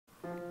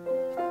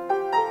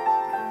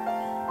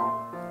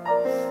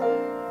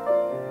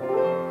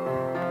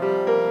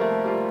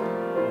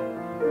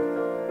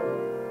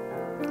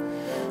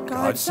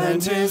God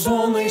sent his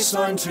only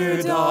Son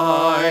to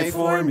die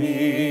for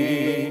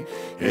me,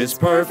 his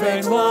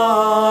perfect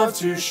love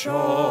to show.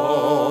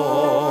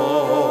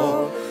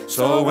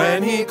 So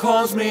when he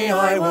calls me,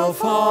 I will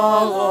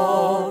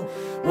follow.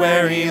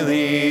 Where he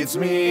leads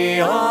me,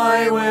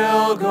 I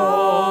will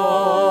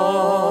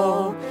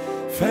go.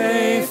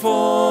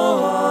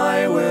 Faithful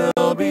I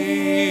will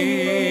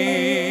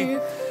be.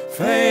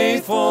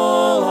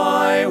 Faithful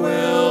I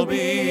will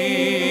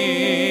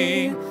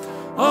be.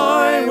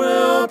 I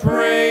will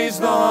praise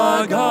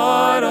the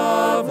God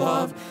of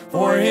love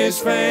for his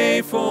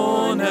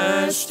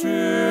faithfulness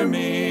to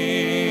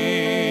me.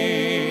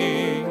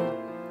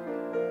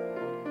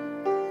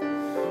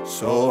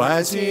 So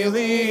as he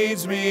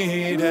leads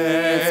me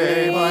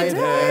day by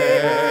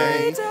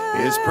day,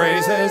 his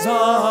praises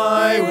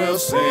I will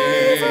sing.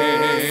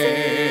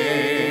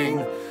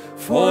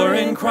 For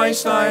in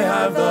Christ I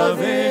have the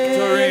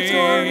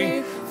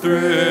victory.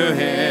 Through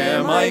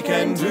him I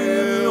can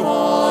do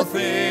all things.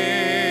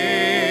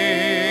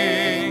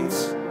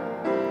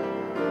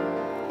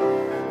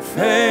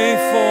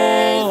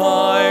 Faithful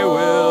I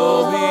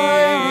will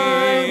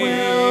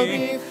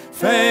be.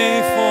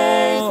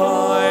 Faithful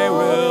I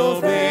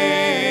will be.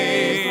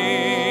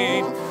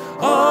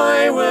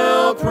 I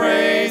will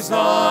praise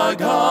the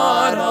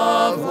God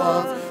of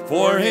love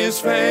for his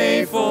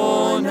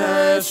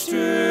faithfulness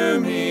to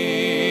me.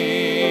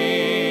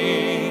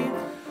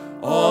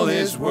 All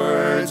his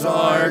words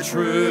are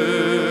true,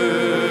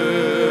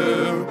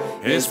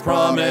 his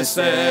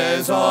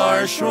promises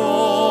are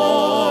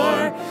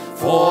sure.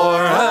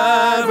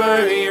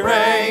 Forever he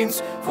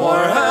reigns,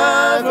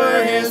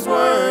 forever his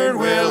word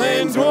will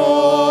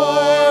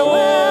endure,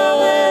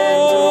 will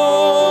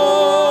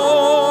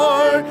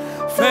endure.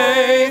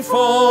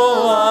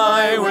 Faithful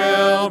I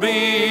will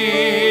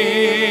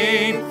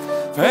be,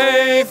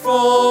 faithful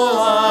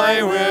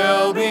I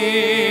will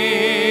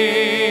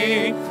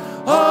be.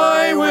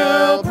 I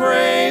will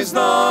praise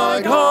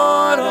the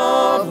God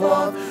of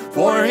love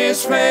for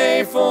his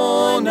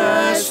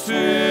faithfulness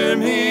to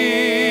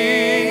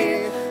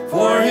me,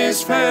 for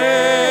his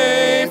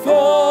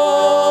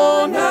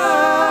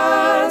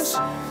faithfulness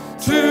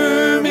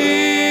to me,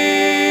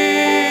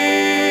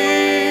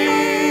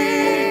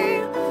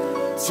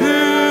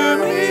 to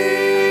me.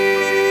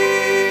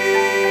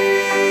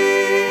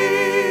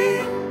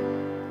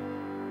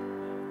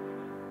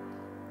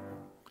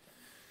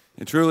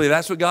 And truly,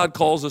 that's what God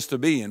calls us to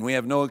be, and we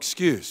have no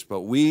excuse,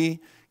 but we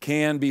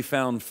can be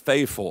found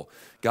faithful.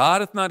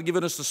 God hath not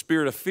given us the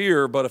spirit of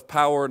fear, but of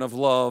power and of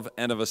love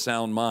and of a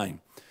sound mind.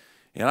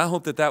 And I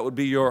hope that that would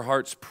be your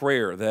heart's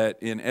prayer, that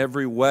in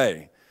every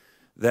way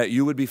that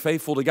you would be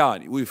faithful to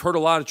God. We've heard a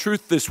lot of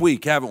truth this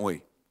week, haven't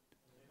we?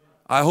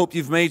 I hope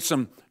you've made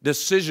some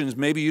decisions.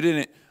 Maybe you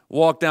didn't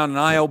walk down an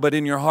aisle, but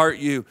in your heart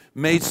you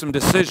made some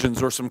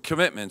decisions or some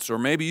commitments, or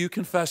maybe you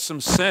confessed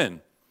some sin.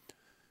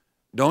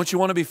 Don't you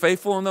want to be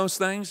faithful in those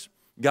things?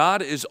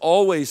 God is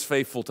always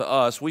faithful to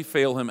us. We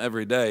fail him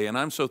every day, and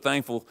I'm so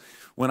thankful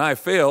when I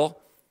fail.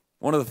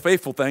 One of the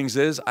faithful things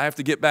is I have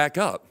to get back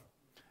up.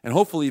 And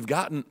hopefully you've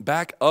gotten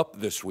back up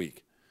this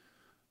week.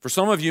 For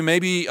some of you,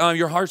 maybe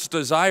your heart's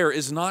desire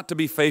is not to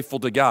be faithful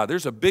to God.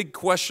 There's a big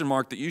question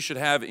mark that you should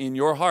have in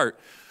your heart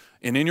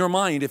and in your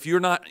mind if you're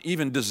not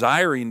even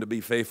desiring to be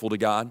faithful to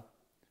God.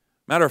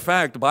 Matter of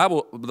fact, the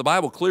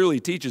Bible clearly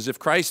teaches if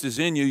Christ is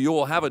in you, you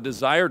will have a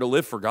desire to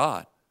live for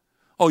God.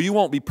 Oh, you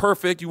won't be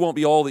perfect, you won't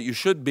be all that you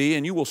should be,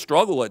 and you will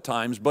struggle at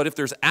times, but if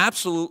there's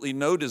absolutely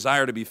no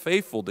desire to be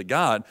faithful to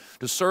God,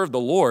 to serve the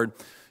Lord,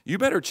 you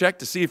better check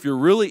to see if you're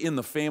really in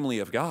the family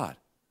of God.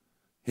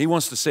 He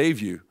wants to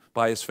save you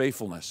by his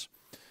faithfulness.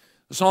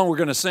 The song we're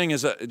going to sing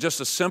is just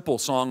a simple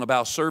song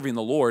about serving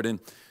the Lord, and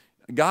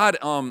God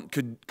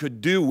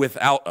could do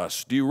without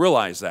us. Do you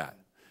realize that?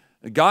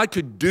 God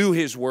could do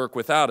his work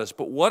without us,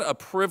 but what a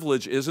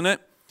privilege, isn't it,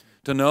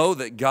 to know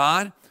that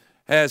God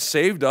has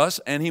saved us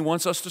and he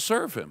wants us to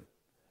serve him,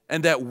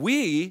 and that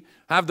we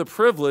have the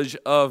privilege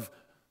of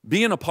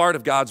being a part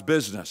of God's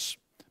business,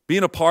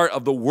 being a part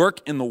of the work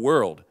in the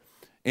world,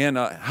 and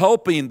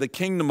helping the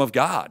kingdom of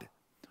God,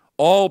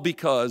 all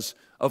because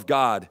of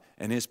God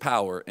and his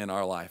power in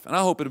our life. And I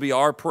hope it'll be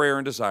our prayer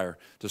and desire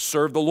to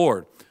serve the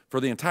Lord for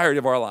the entirety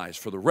of our lives,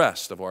 for the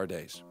rest of our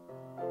days.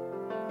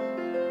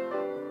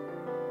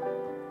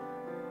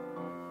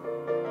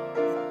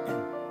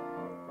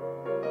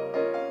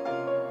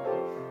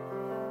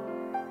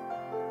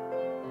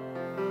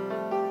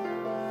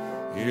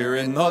 Here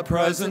in the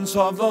presence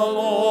of the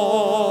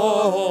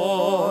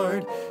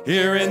Lord,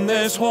 here in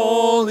this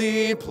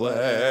holy place,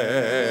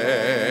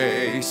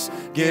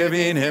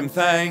 giving him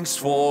thanks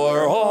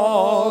for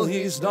all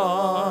he's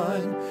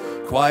done,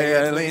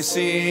 quietly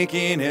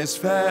seeking his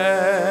face.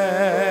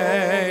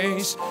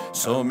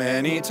 So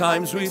many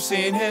times we've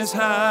seen his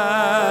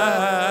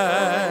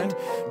hand,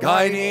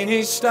 guiding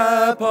each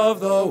step of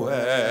the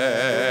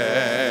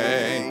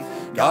way.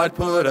 God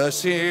put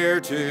us here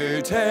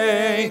to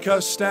take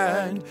a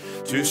stand,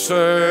 to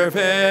serve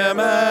him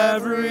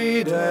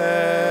every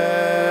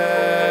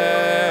day.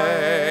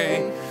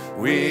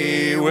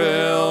 We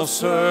will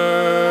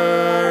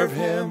serve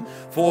him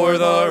For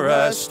the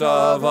rest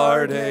of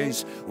our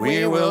days,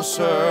 we will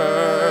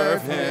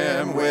serve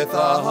him with the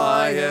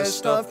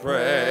highest of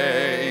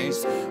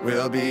praise.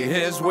 We'll be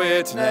his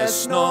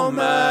witness no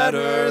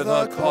matter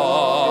the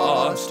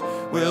cost.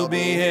 We'll be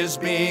his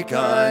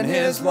beacon,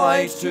 his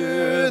light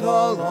to the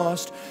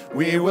lost.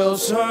 We will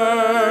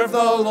serve the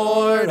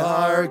Lord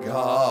our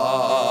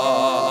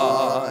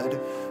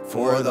God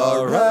for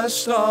the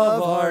rest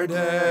of our days.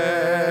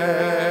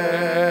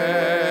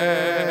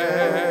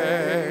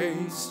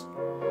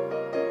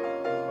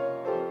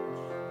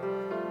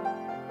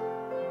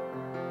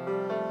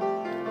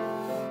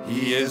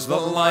 He is the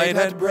light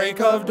at break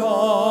of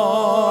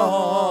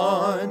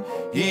dawn.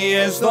 He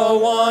is the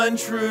one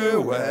true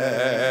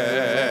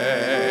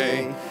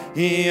way.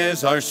 He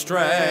is our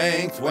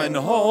strength when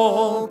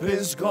hope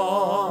is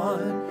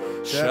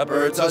gone.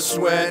 Shepherds us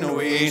when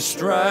we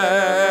stray.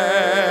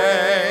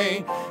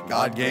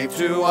 God gave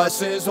to us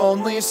his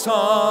only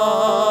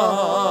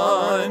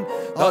Son,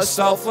 a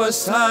selfless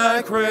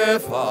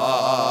sacrifice.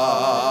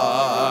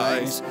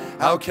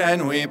 How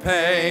can we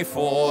pay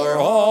for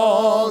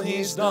all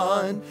he's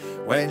done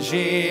when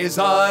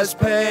Jesus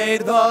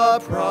paid the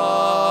price?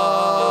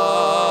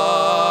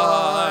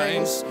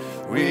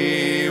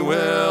 We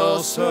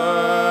will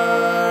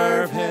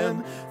serve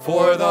him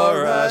for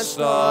the rest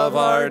of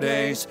our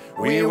days.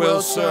 We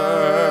will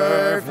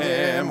serve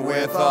him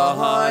with the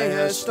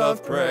highest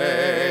of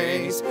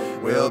praise.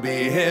 We'll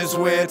be his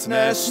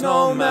witness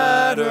no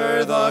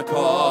matter the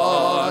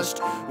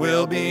cost.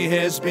 We'll be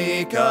his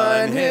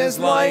beacon, his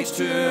light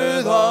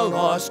to the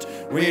lost.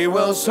 We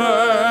will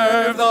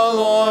serve the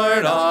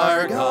Lord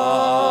our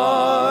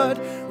God.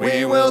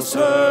 We will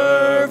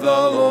serve the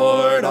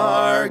Lord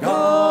our God.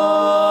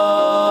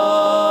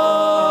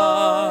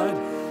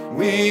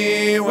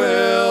 We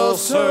will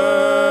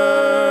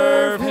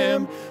serve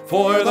him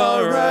for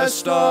the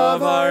rest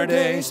of our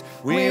days.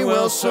 We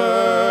will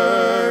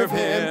serve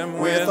him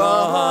with the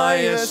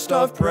highest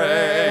of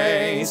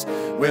praise.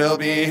 We'll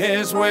be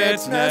his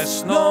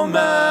witness no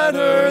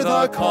matter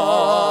the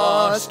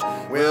cost.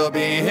 We'll be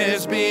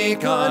his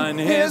beacon,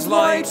 his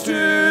light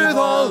to the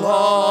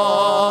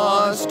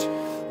lost.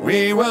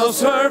 We will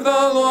serve the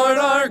Lord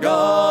our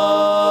God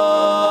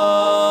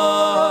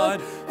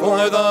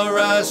for the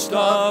rest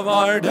of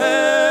our days.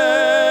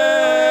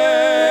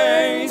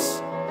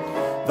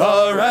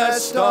 The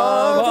rest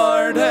of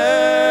our days.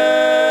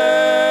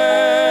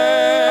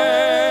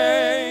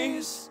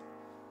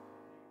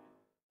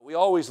 We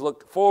always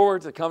look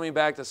forward to coming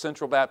back to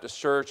Central Baptist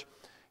Church,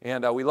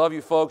 and we love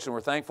you folks, and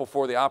we're thankful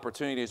for the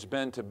opportunity it's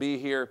been to be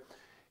here.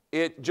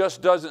 It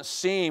just doesn't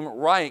seem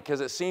right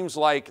because it seems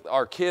like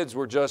our kids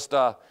were just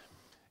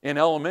in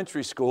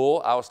elementary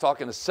school. I was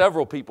talking to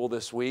several people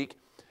this week,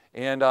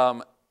 and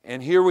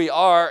here we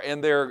are,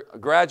 and they're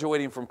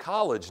graduating from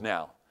college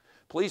now.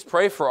 Please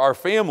pray for our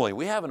family.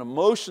 We have an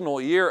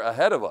emotional year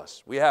ahead of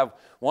us. We have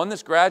one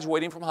that's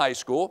graduating from high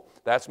school.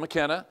 That's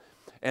McKenna.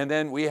 And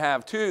then we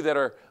have two that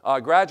are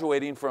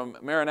graduating from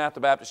Maranatha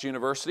Baptist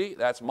University.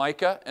 That's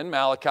Micah and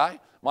Malachi.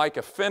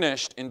 Micah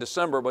finished in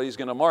December, but he's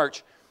going to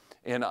march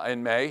in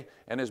May.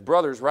 And his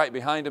brother's right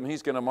behind him.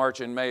 He's going to march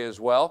in May as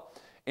well.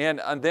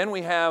 And then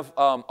we have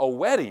a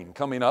wedding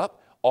coming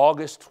up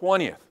August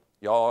 20th.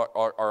 Y'all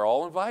are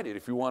all invited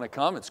if you want to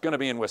come. It's going to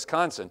be in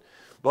Wisconsin.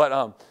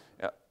 But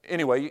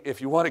anyway,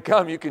 if you want to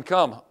come, you can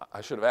come.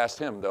 I should have asked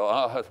him,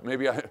 though.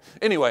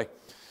 Anyway,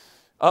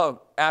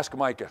 ask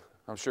Micah.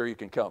 I'm sure you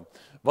can come.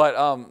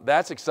 But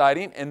that's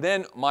exciting. And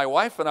then my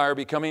wife and I are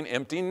becoming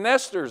empty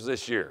nesters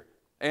this year.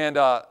 And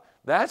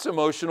that's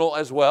emotional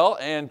as well.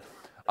 And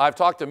I've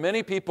talked to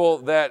many people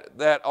that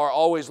are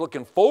always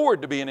looking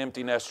forward to being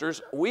empty nesters.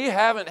 We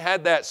haven't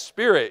had that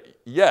spirit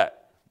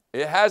yet.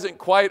 It hasn't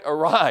quite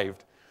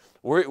arrived.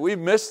 We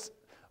miss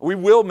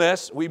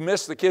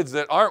the kids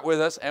that aren't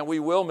with us, and we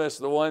will miss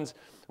the ones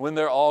when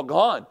they're all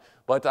gone.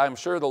 But I'm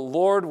sure the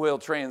Lord will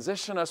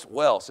transition us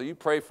well. So you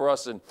pray for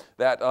us in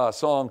that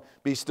song,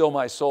 Be Still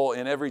My Soul.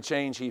 In every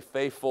change, He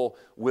faithful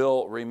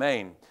will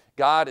remain.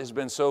 God has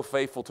been so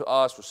faithful to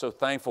us. We're so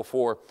thankful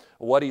for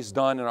what He's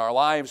done in our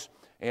lives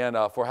and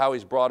for how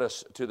He's brought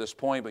us to this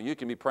point. But you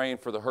can be praying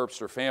for the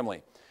Herbster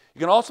family. You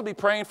can also be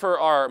praying for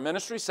our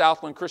ministry,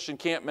 Southland Christian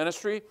Camp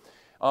Ministry.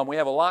 We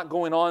have a lot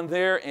going on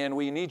there, and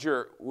we need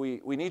your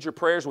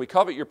prayers. We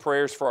covet your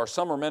prayers for our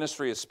summer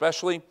ministry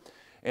especially,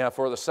 and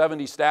for the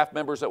 70 staff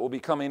members that will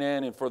be coming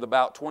in, and for the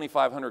about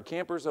 2,500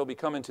 campers that will be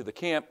coming to the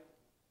camp,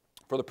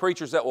 for the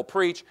preachers that will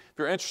preach. If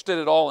you're interested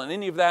at all in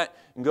any of that,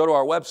 you can go to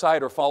our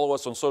website or follow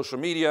us on social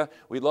media.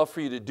 We'd love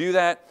for you to do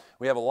that.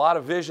 We have a lot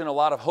of vision, a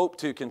lot of hope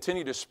to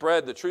continue to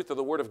spread the truth of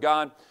the Word of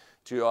God,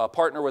 to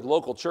partner with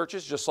local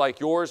churches just like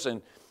yours,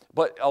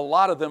 but a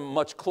lot of them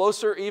much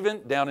closer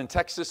even, down in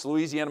Texas,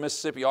 Louisiana,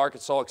 Mississippi,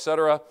 Arkansas,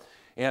 etc.,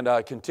 and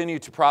continue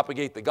to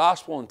propagate the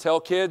gospel and tell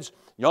kids,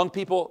 young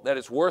people, that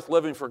it's worth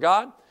living for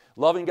God.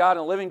 Loving God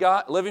and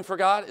living for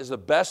God is the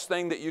best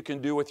thing that you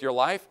can do with your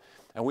life,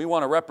 and we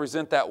want to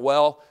represent that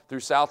well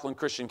through Southland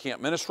Christian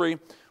Camp Ministry.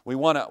 We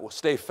want to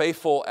stay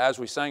faithful, as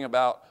we sang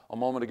about a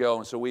moment ago,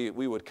 and so we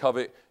would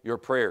covet your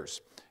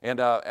prayers. And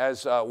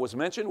as was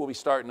mentioned, we'll be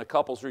starting a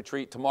couples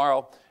retreat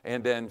tomorrow,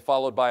 and then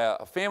followed by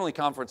a family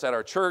conference at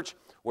our church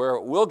where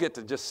we'll get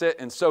to just sit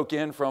and soak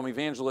in from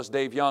Evangelist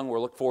Dave Young.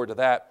 We'll look forward to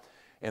that.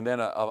 And then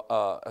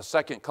a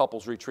second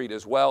couples retreat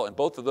as well. And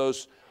both of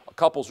those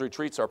couples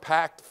retreats are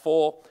packed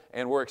full,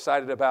 and we're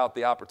excited about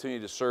the opportunity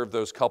to serve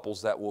those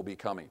couples that will be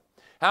coming.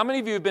 How many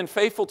of you have been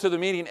faithful to the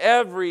meeting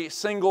every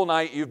single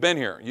night you've been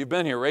here? You've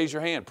been here. Raise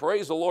your hand.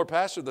 Praise the Lord,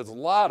 Pastor. There's a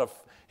lot of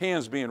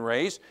hands being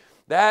raised.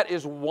 That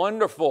is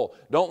wonderful.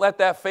 Don't let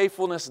that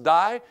faithfulness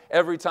die.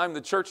 Every time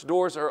the church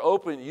doors are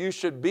open, you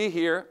should be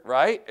here,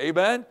 right?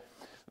 Amen?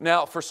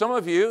 Now, for some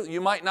of you,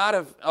 you might not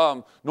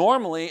have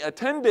normally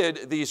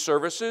attended these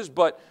services,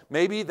 but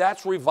maybe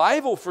that's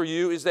revival for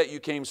you, is that you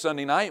came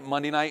Sunday night,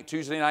 Monday night,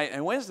 Tuesday night,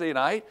 and Wednesday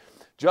night.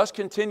 Just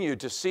continue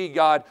to see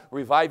God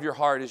revive your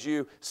heart as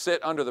you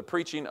sit under the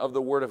preaching of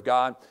the Word of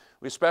God.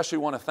 We especially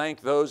want to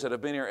thank those that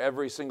have been here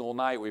every single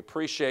night. We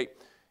appreciate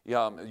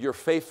your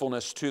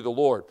faithfulness to the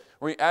Lord.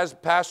 As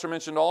Pastor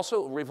mentioned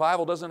also,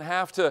 revival doesn't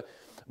have to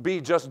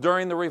be just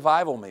during the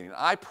revival meeting.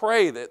 I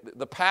pray that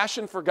the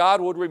passion for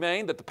God would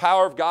remain, that the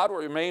power of God will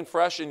remain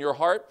fresh in your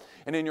heart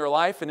and in your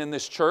life and in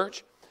this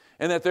church,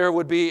 and that there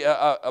would be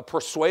a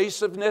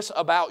persuasiveness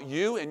about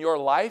you and your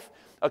life,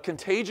 a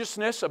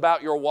contagiousness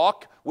about your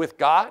walk with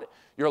God,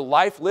 your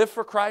life lived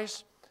for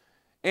Christ.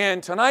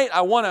 And tonight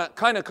I want to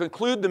kind of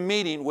conclude the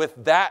meeting with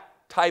that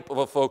type of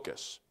a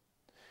focus.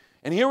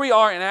 And here we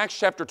are in Acts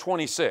chapter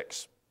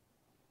 26.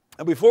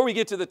 And before we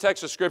get to the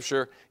text of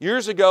Scripture,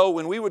 years ago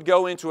when we would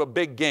go into a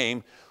big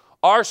game,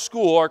 our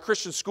school, our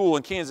Christian school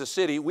in Kansas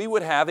City, we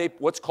would have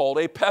what's called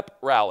a pep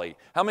rally.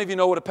 How many of you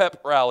know what a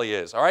pep rally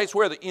is? All right, it's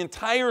where the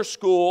entire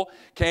school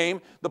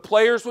came. The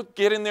players would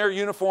get in their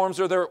uniforms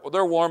or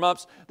their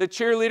warm-ups. The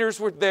cheerleaders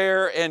were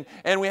there,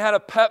 and we had a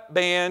pep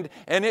band,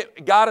 and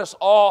it got us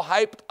all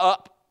hyped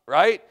up,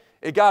 right?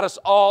 It got us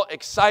all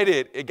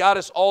excited. It got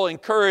us all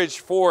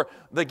encouraged for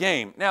the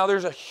game. Now,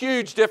 there's a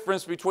huge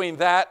difference between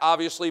that,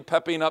 obviously,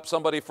 pepping up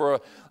somebody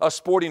for a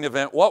sporting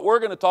event. What we're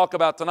going to talk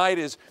about tonight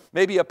is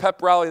maybe a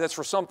pep rally that's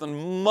for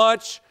something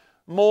much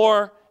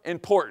more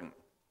important.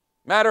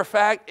 Matter of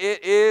fact,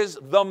 it is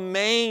the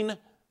main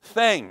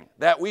thing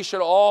that we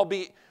should all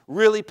be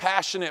really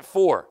passionate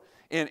for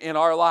in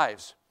our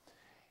lives.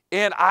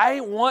 And I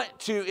want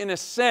to, in a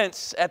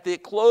sense, at the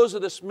close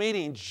of this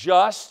meeting,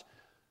 just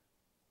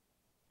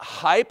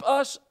hype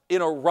us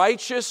in a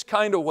righteous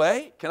kind of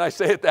way. Can I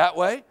say it that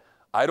way?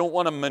 I don't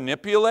want to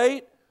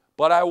manipulate,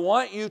 but I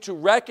want you to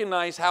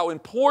recognize how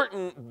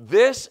important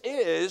this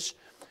is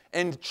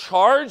and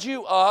charge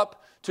you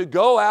up to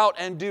go out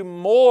and do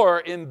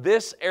more in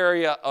this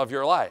area of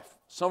your life.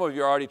 Some of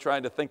you are already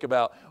trying to think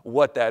about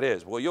what that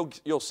is. Well,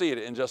 you'll see it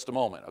in just a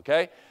moment,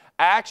 okay?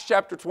 Acts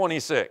chapter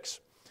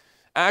 26.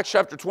 Acts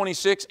chapter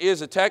 26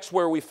 is a text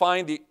where we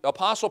find the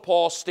Apostle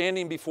Paul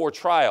standing before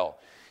trial.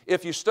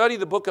 If you study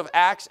the book of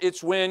Acts,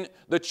 it's when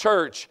the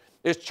church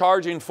is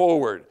charging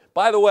forward.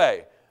 By the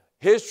way,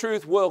 His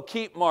truth will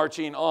keep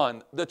marching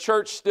on. The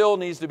church still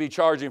needs to be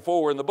charging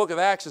forward. And the book of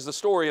Acts is the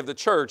story of the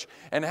church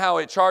and how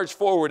it charged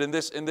forward in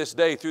this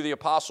day through the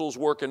apostles'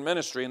 work and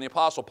ministry. And the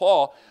apostle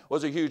Paul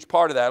was a huge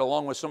part of that,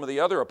 along with some of the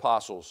other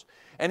apostles.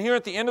 And here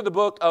at the end of the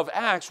book of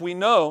Acts, we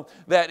know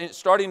that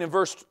starting in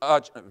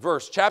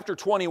chapter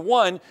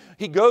 21,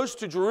 he goes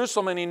to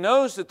Jerusalem and he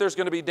knows that there's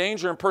going to be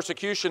danger and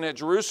persecution at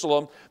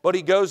Jerusalem, but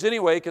he goes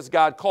anyway because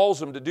God calls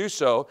him to do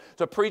so,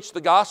 to preach the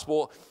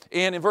gospel.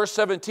 And in verse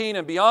 17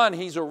 and beyond,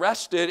 he's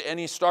arrested and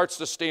he starts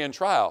to stand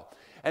trial.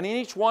 And in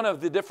each one of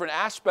the different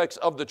aspects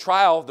of the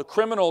trial, the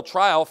criminal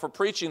trial for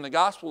preaching the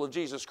gospel of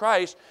Jesus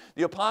Christ,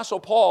 the Apostle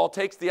Paul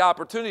takes the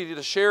opportunity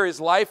to share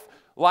his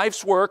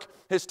life's work,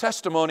 his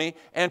testimony,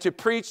 and to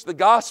preach the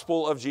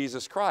gospel of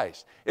Jesus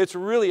Christ. It's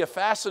really a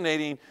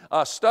fascinating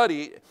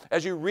study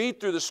as you read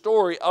through the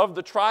story of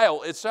the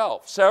trial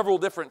itself. Several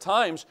different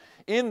times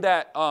in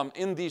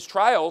these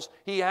trials,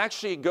 he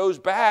actually goes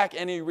back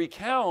and he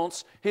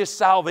recounts his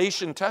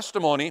salvation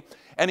testimony,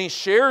 and he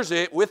shares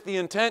it with the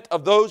intent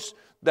of those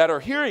that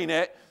are hearing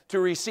it to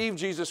receive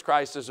Jesus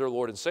Christ as their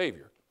Lord and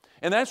Savior.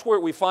 And that's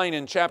where we find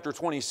in chapter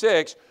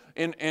 26,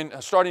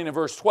 starting in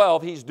verse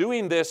 12, he's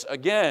doing this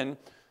again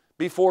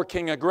before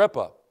King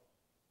Agrippa.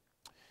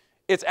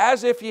 It's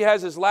as if he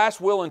has his last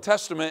will and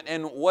testament,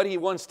 and what he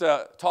wants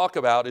to talk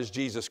about is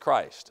Jesus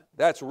Christ.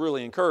 That's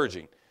really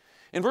encouraging.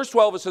 In verse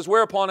 12 it says,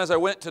 "Whereupon as I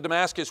went to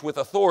Damascus with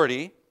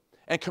authority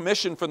and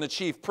commission from the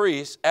chief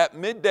priests, at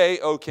midday,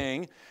 O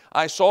king,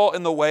 I saw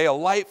in the way a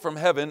light from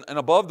heaven, and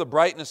above the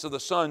brightness of the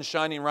sun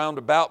shining round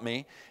about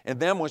me,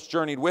 and them which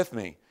journeyed with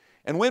me.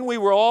 And when we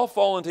were all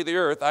fallen to the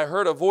earth, I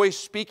heard a voice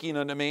speaking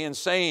unto me, and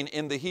saying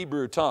in the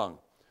Hebrew tongue,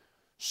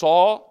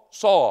 Saul,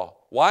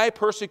 Saul, why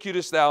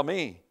persecutest thou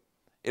me?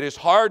 It is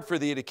hard for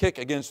thee to kick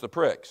against the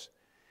pricks.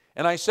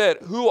 And I said,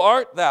 Who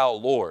art thou,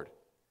 Lord?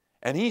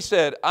 And he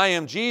said, I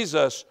am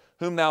Jesus,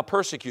 whom thou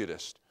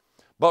persecutest.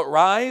 But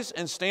rise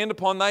and stand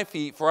upon thy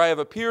feet, for I have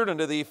appeared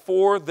unto thee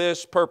for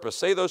this purpose.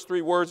 Say those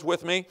three words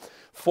with me.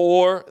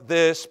 For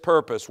this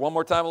purpose. One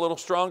more time, a little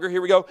stronger.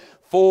 Here we go.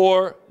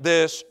 For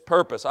this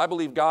purpose. I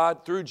believe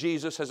God, through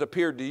Jesus, has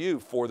appeared to you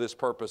for this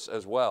purpose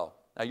as well.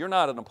 Now, you're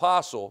not an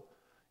apostle.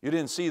 You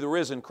didn't see the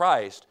risen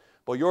Christ,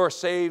 but you're a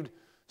saved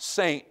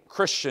saint,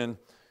 Christian,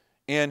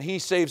 and He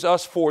saves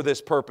us for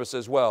this purpose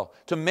as well.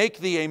 To make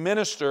thee a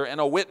minister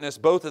and a witness,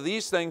 both of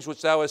these things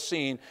which thou hast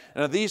seen,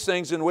 and of these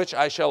things in which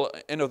I shall,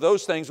 and of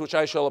those things which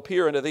I shall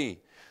appear unto thee,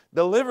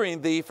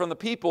 delivering thee from the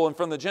people and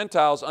from the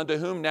Gentiles, unto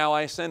whom now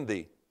I send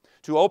thee,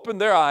 to open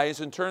their eyes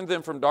and turn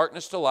them from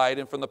darkness to light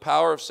and from the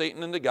power of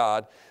Satan unto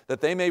God, that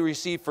they may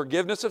receive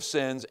forgiveness of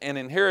sins and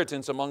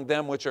inheritance among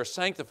them which are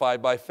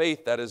sanctified by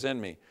faith that is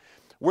in me.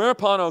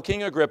 Whereupon, O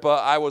King Agrippa,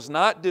 I was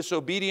not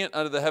disobedient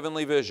unto the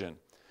heavenly vision,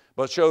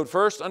 but showed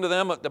first unto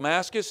them at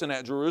Damascus and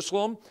at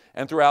Jerusalem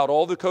and throughout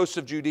all the coasts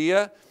of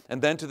Judea,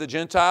 and then to the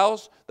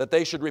Gentiles, that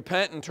they should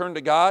repent and turn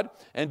to God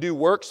and do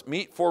works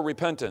meet for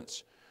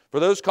repentance. For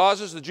those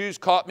causes the Jews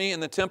caught me in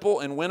the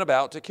temple and went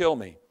about to kill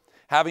me.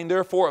 Having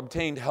therefore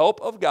obtained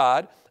help of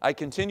God, I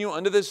continue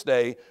unto this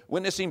day,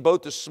 witnessing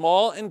both to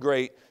small and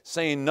great,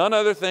 saying none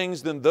other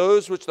things than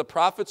those which the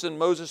prophets and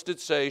Moses did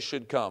say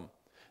should come,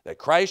 that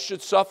Christ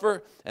should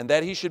suffer, and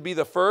that He should be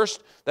the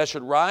first that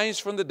should rise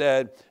from the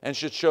dead, and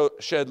should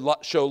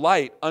show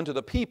light unto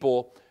the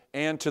people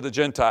and to the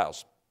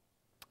Gentiles.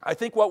 I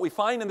think what we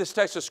find in this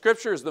text of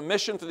Scripture is the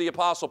mission for the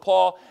Apostle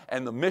Paul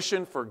and the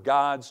mission for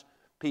God's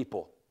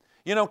people.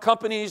 You know,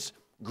 companies,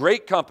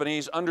 great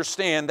companies,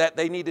 understand that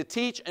they need to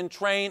teach and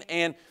train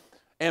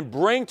and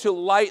bring to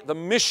light the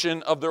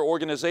mission of their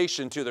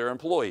organization to their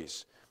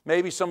employees.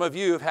 Maybe some of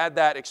you have had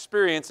that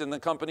experience in the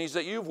companies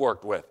that you've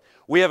worked with.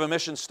 We have a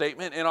mission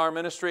statement in our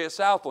ministry at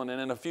Southland,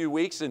 and in a few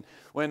weeks, and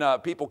when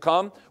people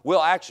come, we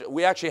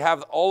actually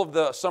have all of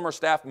the summer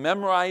staff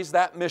memorize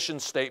that mission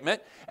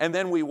statement, and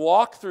then we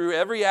walk through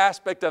every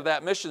aspect of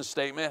that mission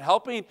statement,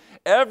 helping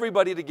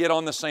everybody to get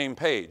on the same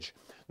page.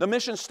 The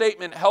mission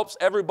statement helps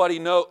everybody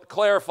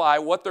clarify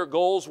what their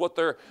goals, what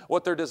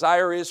their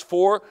desire is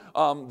for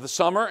the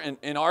summer,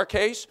 in our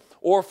case,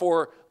 or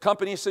for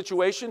company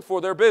situation for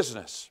their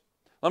business.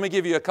 Let me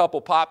give you a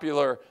couple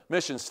popular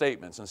mission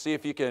statements and see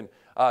if you can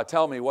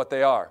tell me what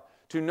they are.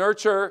 To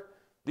nurture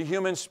the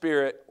human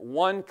spirit,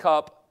 one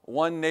cup,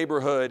 one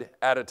neighborhood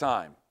at a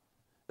time.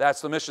 That's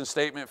the mission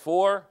statement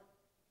for,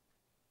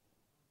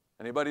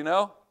 anybody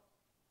know?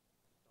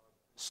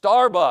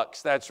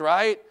 Starbucks, that's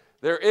right.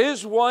 There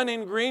is one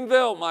in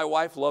Greenville. My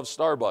wife loves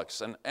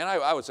Starbucks, and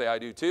I would say I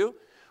do too.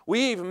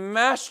 We've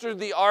mastered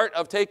the art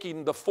of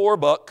taking the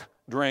 $4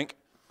 drink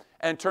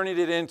and turning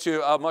it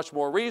into a much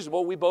more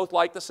reasonable. We both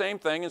like the same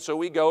thing, and so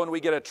we go and we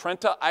get a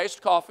Trenta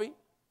iced coffee,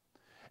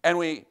 and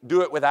we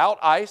do it without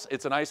ice.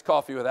 It's an iced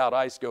coffee without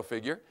ice, go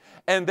figure.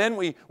 And then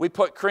we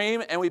put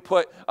cream and we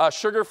put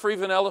sugar-free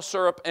vanilla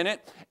syrup in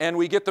it, and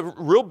we get the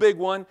real big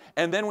one,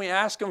 and then we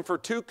ask them for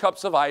 2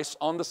 cups of ice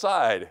on the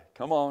side.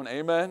 Come on,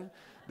 amen?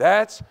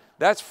 That's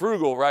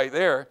frugal right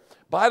there.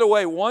 By the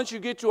way, once you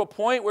get to a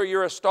point where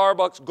you're a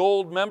Starbucks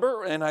Gold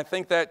member, and I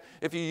think that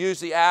if you use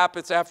the app,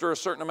 it's after a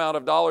certain amount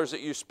of dollars that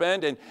you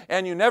spend,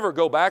 and you never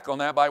go back on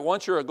that. But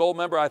once you're a Gold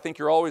member, I think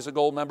you're always a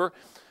Gold member.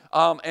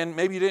 And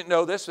maybe you didn't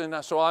know this,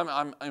 and so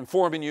I'm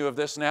informing you of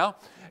this now.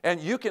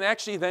 And you can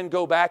actually then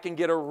go back and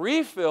get a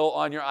refill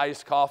on your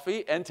iced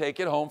coffee and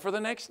take it home for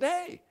the next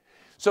day.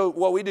 So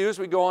what we do is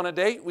we go on a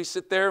date, we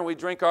sit there and we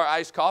drink our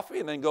iced coffee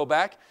and then go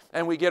back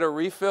and we get a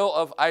refill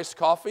of iced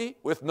coffee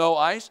with no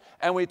ice,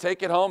 and we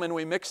take it home and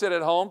we mix it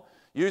at home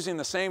using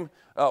the same,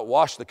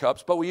 wash the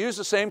cups, but we use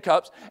the same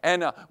cups,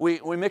 and we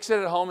mix it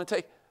at home and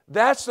take.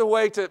 That's the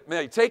way to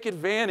take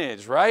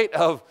advantage, right,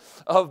 of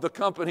the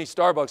company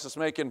Starbucks is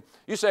making.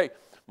 You say,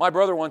 my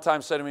brother one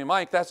time said to me,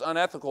 Mike, that's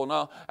unethical.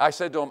 No, I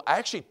said to him, I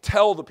actually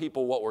tell the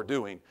people what we're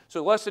doing.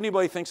 So lest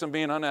anybody thinks I'm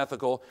being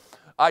unethical,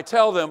 I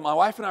tell them, my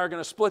wife and I are going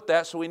to split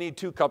that, so we need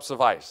 2 cups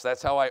of ice.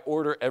 That's how I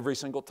order every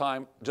single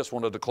time. Just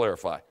wanted to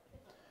clarify.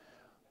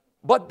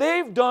 But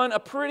they've done a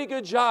pretty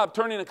good job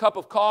turning a cup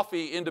of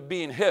coffee into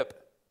being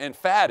hip and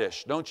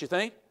faddish, don't you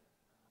think?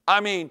 I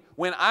mean,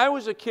 when I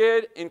was a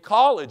kid in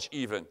college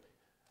even,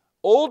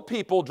 old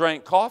people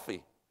drank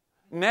coffee.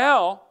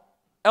 Now,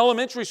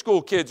 elementary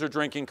school kids are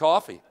drinking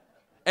coffee.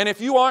 And if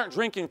you aren't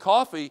drinking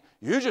coffee,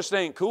 you just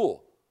ain't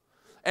cool.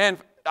 And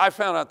I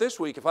found out this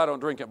week, if I don't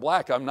drink it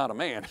black, I'm not a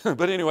man.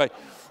 But anyway,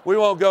 we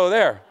won't go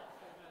there.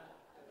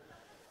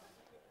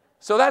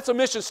 So that's a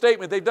mission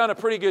statement they've done a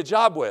pretty good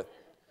job with.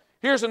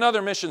 Here's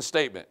another mission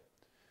statement.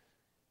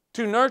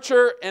 To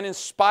nurture and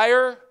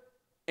inspire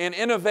and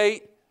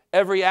innovate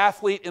every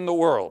athlete in the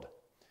world.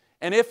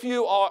 And if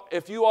you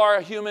are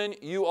a human,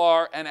 you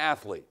are an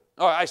athlete.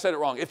 Oh, I said it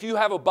wrong. If you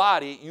have a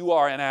body, you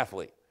are an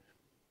athlete.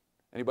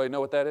 Anybody know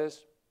what that is?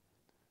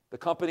 The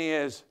company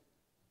is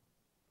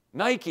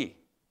Nike.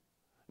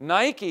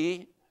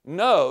 Nike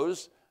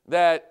knows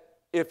that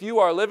if you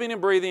are living and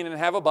breathing and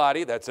have a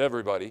body, that's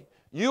everybody,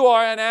 you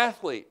are an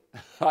athlete.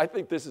 I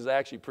think this is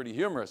actually pretty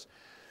humorous.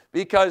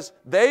 because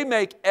they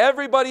make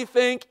everybody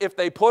think if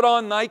they put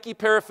on Nike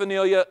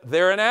paraphernalia,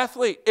 they're an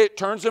athlete. It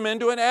turns them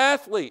into an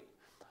athlete.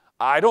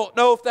 I don't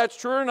know if that's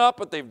true or not,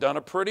 but they've done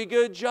a pretty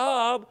good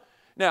job.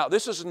 Now,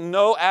 this is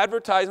no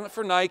advertisement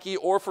for Nike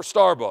or for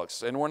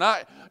Starbucks, and we're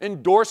not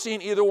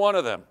endorsing either one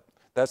of them.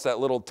 That's that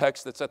little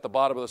text that's at the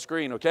bottom of the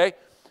screen, okay?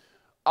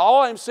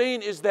 All I'm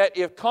saying is that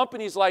if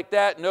companies like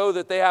that know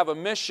that they have a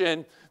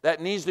mission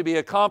that needs to be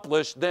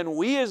accomplished, then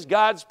we as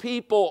God's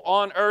people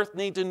on earth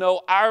need to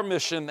know our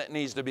mission that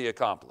needs to be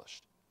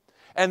accomplished.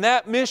 And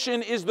that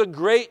mission is the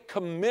Great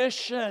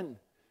Commission.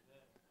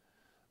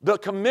 The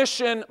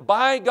commission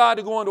by God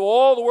to go into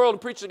all the world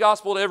and preach the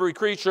gospel to every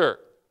creature.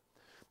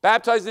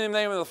 Baptizing them in the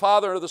name of the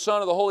Father, and of the Son,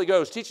 and of the Holy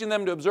Ghost, teaching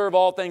them to observe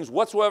all things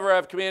whatsoever I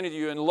have commanded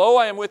you. And lo,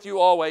 I am with you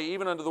always,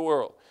 even unto the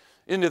world,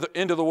 into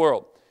the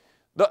world.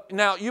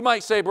 Now, you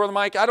might say, Brother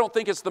Mike, I don't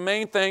think it's the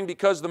main thing,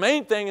 because the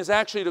main thing is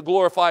actually to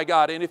glorify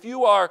God. And if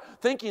you are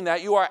thinking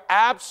that, you are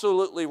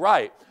absolutely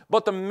right.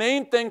 But the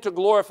main thing to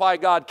glorify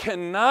God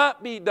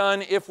cannot be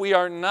done if we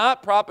are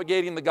not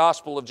propagating the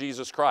gospel of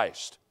Jesus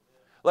Christ.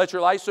 Let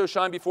your light so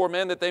shine before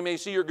men that they may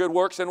see your good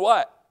works and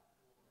what?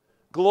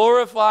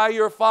 Glorify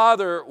your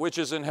Father which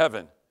is in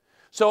heaven.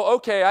 So,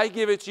 okay, I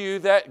give it to you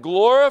that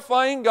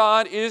glorifying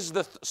God is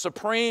the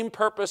supreme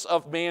purpose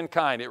of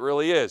mankind. It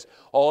really is.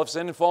 All have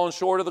sinned and fallen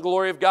short of the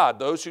glory of God.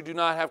 Those who do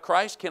not have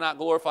Christ cannot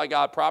glorify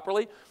God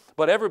properly,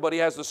 but everybody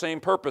has the same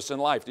purpose in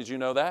life. Did you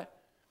know that?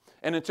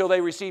 And until they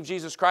receive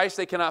Jesus Christ,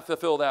 they cannot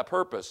fulfill that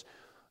purpose.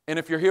 And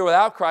if you're here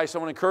without Christ, I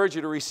want to encourage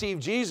you to receive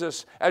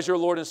Jesus as your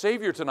Lord and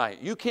Savior tonight.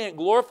 You can't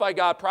glorify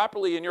God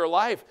properly in your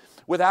life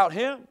without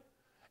Him.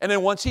 And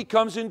then once He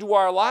comes into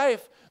our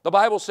life, the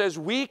Bible says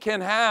we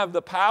can have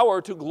the power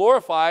to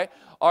glorify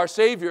our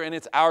Savior, and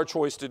it's our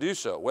choice to do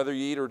so. Whether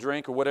you eat or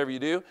drink or whatever you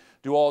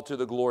do all to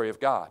the glory of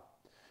God.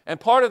 And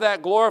part of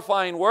that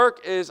glorifying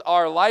work is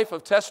our life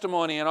of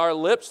testimony and our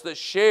lips that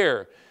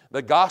share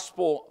the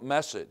gospel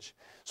message.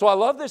 So I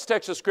love this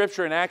text of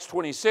Scripture in Acts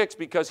 26,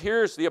 because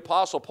here's the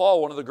Apostle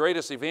Paul, one of the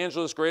greatest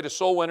evangelists, greatest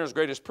soul winners,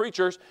 greatest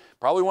preachers,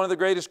 probably one of the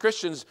greatest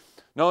Christians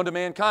known to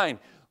mankind.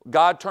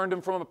 God turned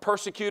him from a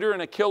persecutor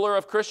and a killer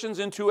of Christians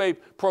into a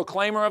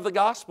proclaimer of the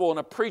gospel and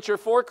a preacher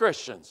for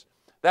Christians.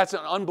 That's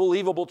an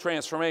unbelievable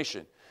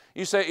transformation.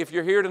 You say, if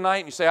you're here tonight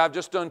and you say, I've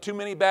just done too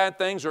many bad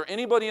things, or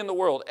anybody in the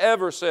world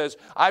ever says,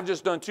 I've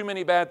just done too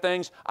many bad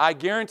things, I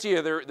guarantee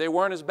you they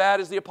weren't as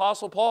bad as the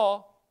Apostle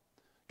Paul.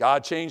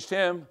 God changed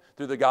him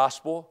through the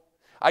gospel.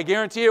 I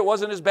guarantee it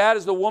wasn't as bad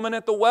as the woman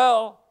at the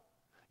well.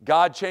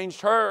 God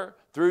changed her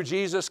through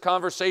Jesus'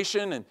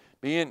 conversation and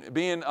being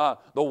the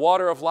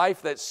water of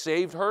life that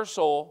saved her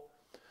soul.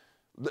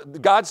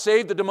 God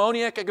saved the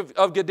demoniac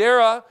of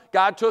Gadara.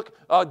 God took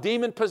a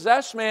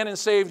demon-possessed man and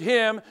saved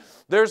him.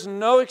 There's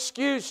no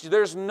excuse.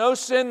 There's no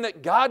sin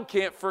that God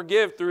can't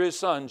forgive through His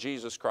Son,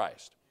 Jesus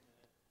Christ.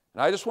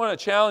 And I just want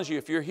to challenge you,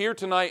 if you're here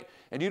tonight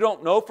and you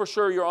don't know for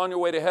sure you're on your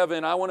way to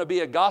heaven, I want to be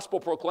a gospel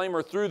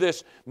proclaimer through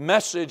this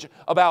message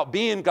about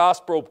being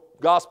gospel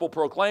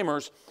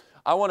proclaimers.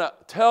 I want to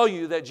tell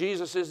you that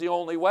Jesus is the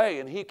only way,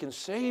 and He can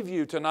save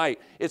you tonight.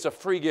 It's a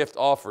free gift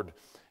offered,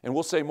 and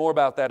we'll say more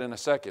about that in a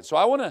second. So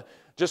I want to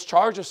just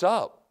charge us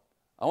up.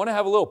 I want to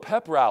have a little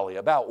pep rally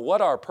about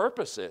what our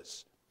purpose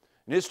is.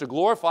 And it's to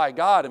glorify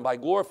God, and by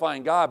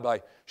glorifying God,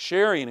 by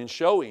sharing and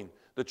showing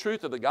the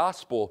truth of the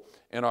gospel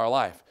in our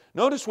life.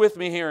 Notice with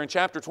me here in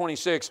chapter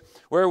 26,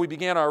 where we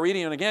began our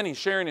reading, and again, he's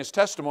sharing his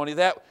testimony,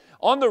 that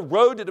on the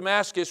road to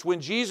Damascus, when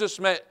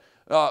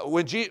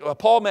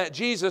Paul met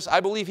Jesus, I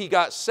believe he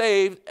got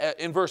saved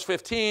in verse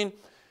 15,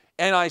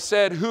 and I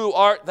said, "Who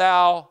art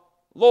thou,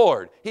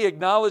 Lord?" He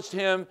acknowledged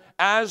him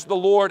as the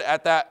Lord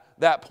at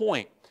that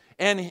point.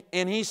 And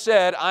he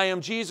said, "I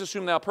am Jesus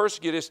whom thou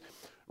persecutest.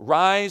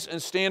 Rise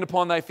and stand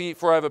upon thy feet,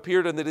 for I have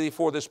appeared unto thee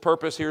for this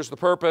purpose." Here's the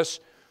purpose: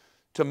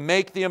 to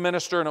make thee a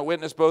minister and a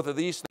witness both of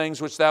these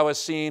things which thou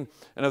hast seen,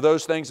 and of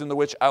those things in the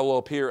which I will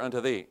appear unto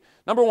thee.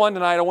 Number one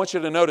tonight, I want you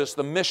to notice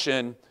the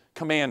mission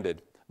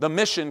commanded. The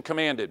mission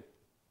commanded.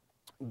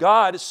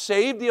 God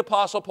saved the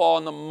Apostle Paul,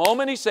 and the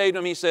moment He saved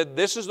him, He said,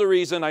 "This is the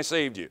reason I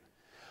saved you.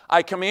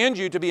 I command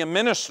you to be a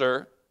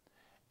minister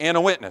and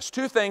a witness."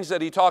 Two things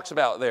that he talks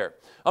about there.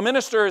 A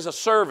minister is a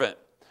servant.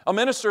 A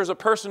minister is a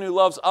person who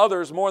loves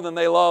others more than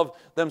they love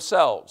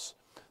themselves.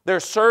 They're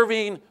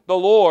serving the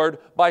Lord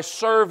by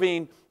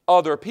serving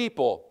other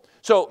people.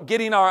 So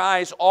getting our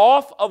eyes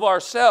off of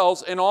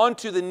ourselves and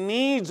onto the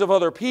needs of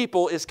other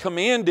people is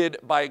commanded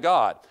by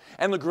God.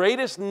 And the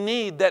greatest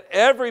need that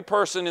every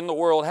person in the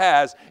world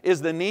has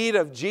is the need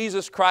of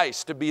Jesus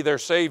Christ to be their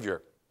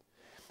Savior.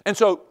 And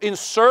so in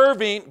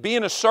serving,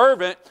 being a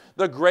servant,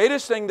 the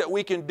greatest thing that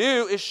we can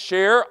do is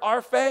share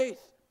our faith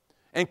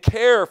and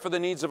care for the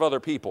needs of other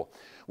people.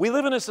 We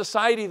live in a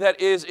society that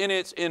is, in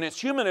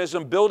its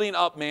humanism, building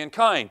up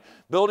mankind,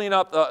 building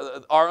up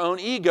our own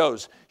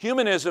egos.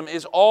 Humanism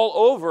is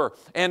all over,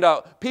 and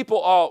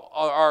people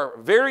are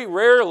very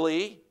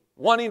rarely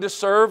wanting to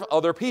serve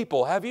other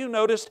people. Have you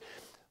noticed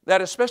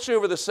that especially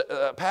over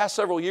the past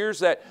several years,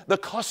 that the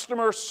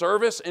customer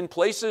service in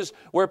places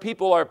where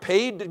people are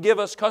paid to give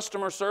us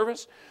customer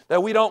service,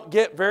 that we don't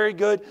get very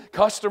good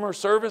customer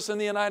service in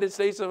the United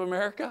States of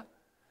America?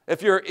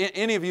 If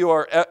any of you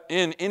are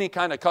in any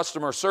kind of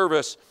customer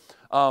service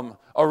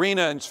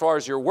arena as far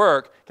as your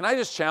work, can I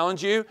just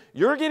challenge you?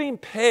 You're getting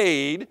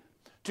paid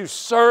to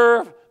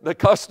serve the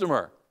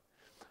customer.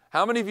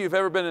 How many of you have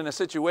ever been in a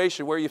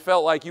situation where you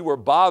felt like you were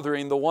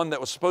bothering the one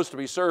that was supposed to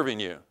be serving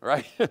you,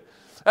 right?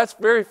 That's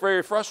very,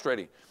 very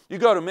frustrating. You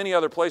go to many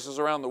other places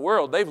around the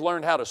world, they've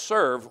learned how to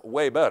serve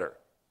way better.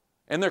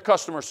 And their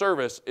customer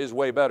service is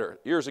way better.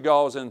 Years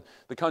ago, I was in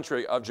the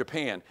country of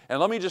Japan. And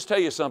let me just tell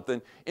you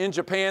something. In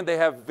Japan, they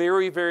have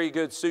very, very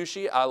good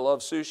sushi. I love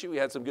sushi. We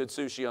had some good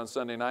sushi on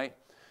Sunday night.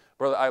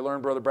 I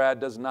learned Brother Brad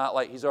does not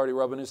like, he's already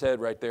rubbing his head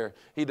right there.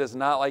 He does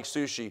not like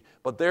sushi.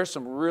 But there's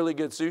some really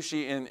good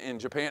sushi in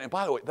Japan. And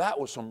by the way, that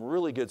was some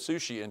really good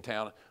sushi in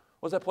town.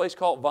 What's that place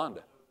called?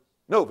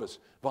 Novas.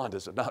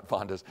 Vondas, not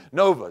Vondas.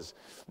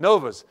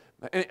 Novas.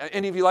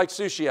 Any of you like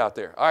sushi out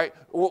there? All right.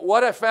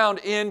 What I found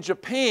in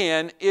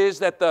Japan is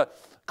that the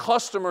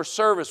customer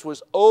service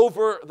was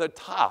over the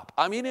top.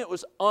 I mean, it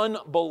was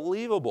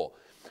unbelievable.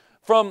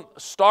 From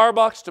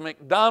Starbucks to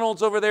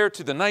McDonald's over there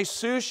to the nice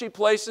sushi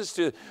places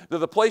to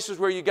the places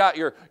where you got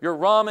your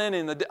ramen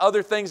and the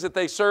other things that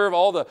they serve,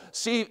 all the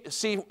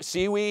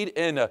seaweed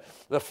and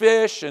the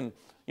fish and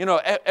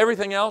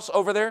everything else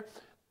over there.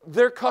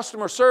 Their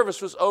customer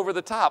service was over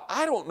the top.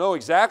 I don't know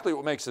exactly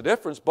what makes the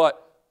difference,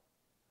 but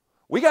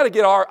we got to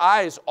get our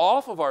eyes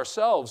off of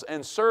ourselves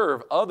and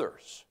serve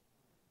others.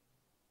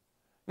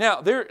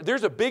 Now,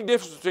 there's a big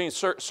difference between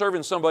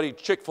serving somebody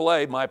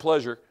Chick-fil-A, my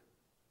pleasure,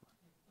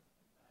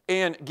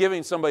 and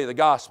giving somebody the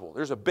gospel.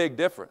 There's a big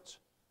difference.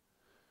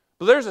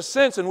 But there's a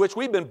sense in which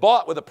we've been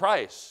bought with a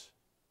price,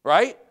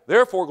 right?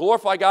 Therefore,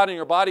 glorify God in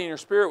your body and your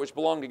spirit, which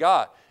belong to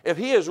God. If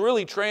He has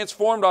really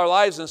transformed our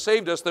lives and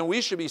saved us, then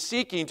we should be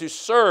seeking to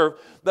serve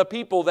the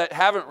people that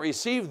haven't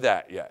received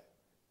that yet.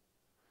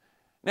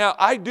 Now,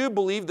 I do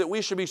believe that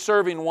we should be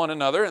serving one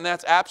another, and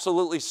that's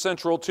absolutely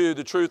central to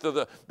the truth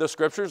of the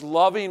Scriptures,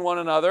 loving one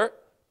another,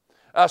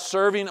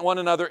 serving one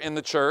another in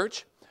the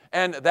church,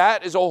 and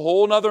that is a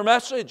whole other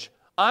message.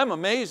 I'm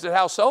amazed at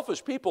how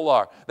selfish people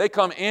are. They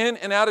come in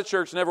and out of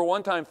church, never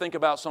one time think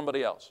about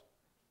somebody else.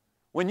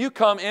 When you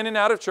come in and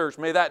out of church,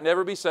 may that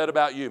never be said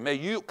about you. May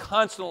you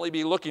constantly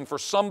be looking for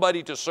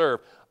somebody to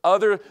serve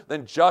other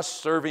than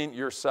just serving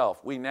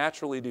yourself. We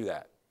naturally do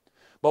that.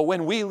 But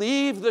when we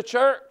leave the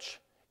church,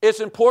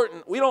 it's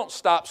important. We don't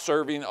stop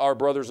serving our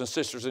brothers and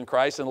sisters in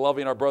Christ and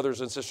loving our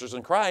brothers and sisters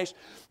in Christ.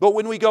 But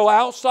when we go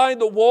outside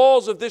the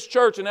walls of this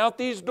church and out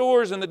these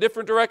doors in the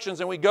different directions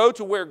and we go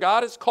to where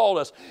God has called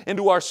us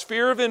into our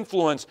sphere of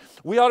influence,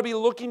 we ought to be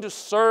looking to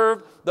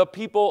serve the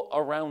people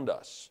around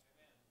us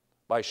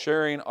by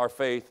sharing our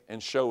faith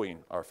and showing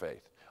our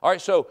faith. All right,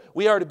 so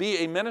we are to be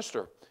a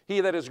minister. He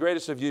that is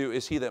greatest of you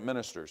is he that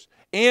ministers.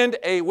 And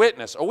a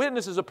witness. A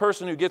witness is a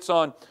person who gets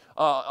on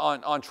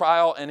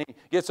trial and he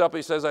gets up and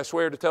he says, I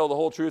swear to tell the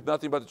whole truth,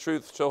 nothing but the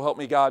truth, so help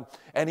me God.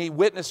 And he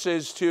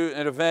witnesses to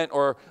an event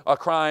or a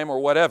crime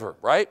or whatever,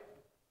 right?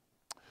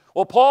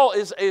 Well, Paul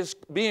is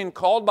being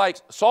called by,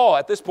 Saul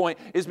at this point,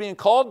 is being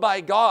called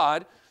by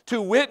God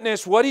to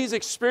witness what he's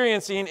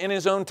experiencing in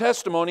his own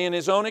testimony, in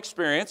his own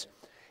experience.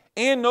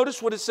 And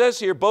notice what it says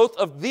here, both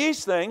of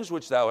these things,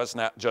 which thou hast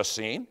not just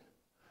seen,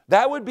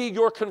 that would be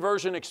your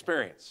conversion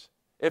experience.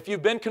 If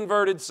you've been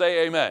converted,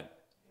 say amen.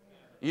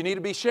 You need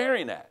to be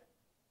sharing that.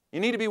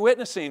 You need to be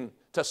witnessing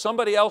to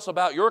somebody else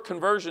about your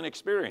conversion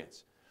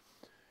experience.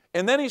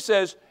 And then he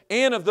says,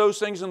 and of those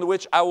things in the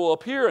which I will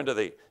appear unto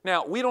thee.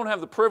 Now, we don't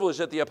have the privilege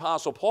that the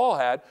Apostle Paul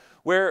had,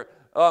 where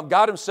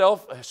God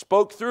himself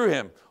spoke through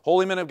him.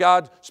 Holy men of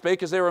God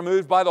spake as they were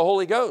moved by the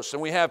Holy Ghost.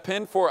 And we have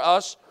penned for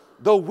us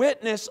the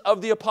witness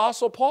of the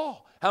Apostle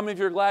Paul. How many of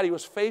you are glad he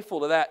was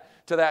faithful to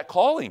that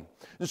calling?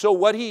 And so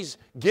what he's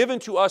given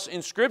to us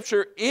in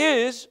Scripture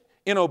is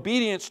in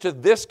obedience to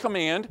this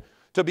command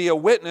to be a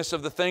witness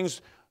of the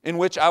things in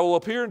which I will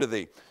appear unto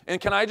thee.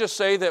 And can I just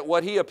say that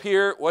what he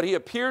appeared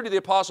to the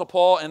Apostle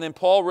Paul and then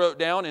Paul wrote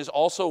down is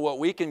also what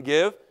we can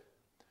give.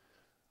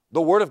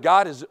 The Word of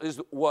God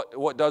is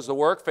what does the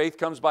work. Faith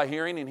comes by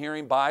hearing and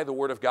hearing by the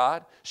Word of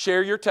God.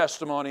 Share your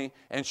testimony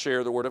and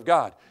share the Word of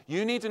God.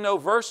 You need to know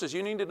verses.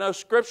 You need to know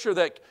Scripture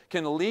that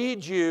can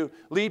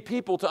lead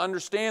people to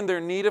understand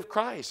their need of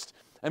Christ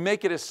and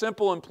make it as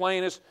simple and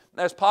plain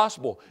as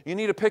possible. You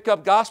need to pick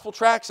up gospel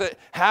tracts that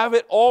have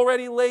it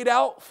already laid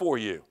out for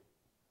you.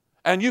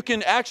 And you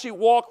can actually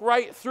walk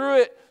right through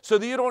it so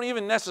that you don't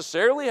even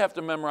necessarily have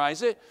to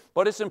memorize it.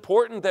 But it's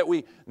important that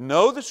we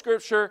know the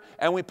Scripture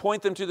and we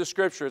point them to the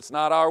Scripture. It's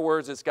not our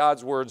words, it's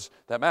God's words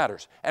that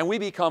matters. And we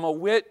become a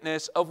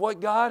witness of what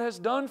God has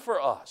done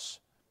for us.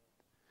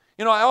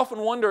 You know, I often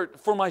wonder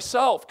for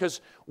myself,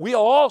 because we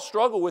all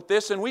struggle with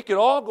this, and we could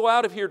all go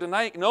out of here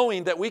tonight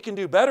knowing that we can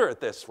do better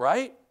at this,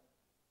 right?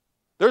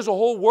 There's a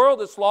whole world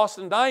that's lost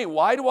and dying.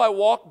 Why do I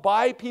walk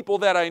by people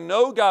that I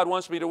know God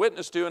wants me to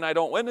witness to and I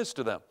don't witness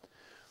to them?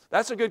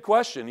 That's a good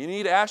question. You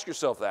need to ask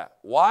yourself that.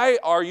 Why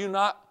are you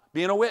not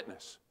being a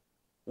witness?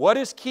 What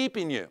is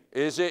keeping you?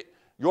 Is it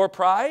your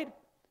pride?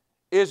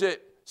 Is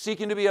it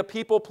seeking to be a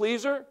people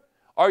pleaser?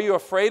 Are you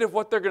afraid of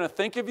what they're going to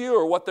think of you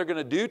or what they're going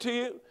to do to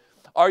you?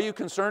 Are you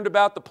concerned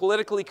about the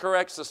politically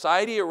correct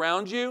society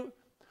around you?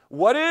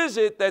 What is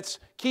it that's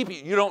keeping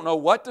you? You don't know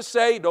what to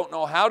say, don't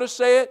know how to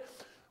say it.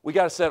 We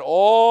got to set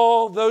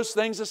all those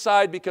things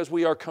aside because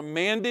we are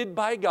commanded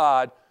by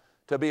God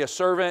to be a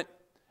servant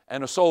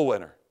and a soul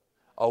winner,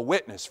 a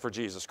witness for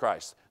Jesus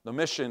Christ. The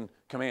mission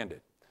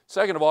commanded.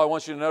 Second of all, I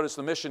want you to notice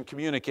the mission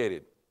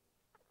communicated.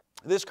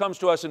 This comes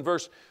to us in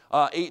verse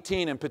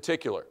 18 in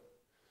particular.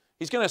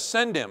 He's going to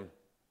send him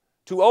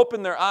to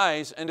open their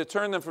eyes and to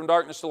turn them from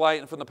darkness to light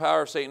and from the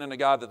power of Satan unto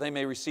God, that they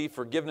may receive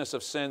forgiveness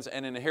of sins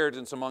and an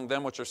inheritance among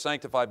them which are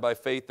sanctified by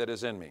faith that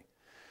is in me.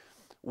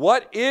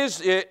 What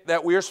is it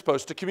that we are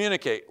supposed to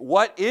communicate?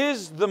 What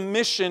is the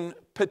mission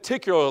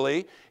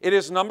particularly? It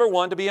is, number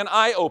one, to be an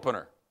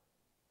eye-opener.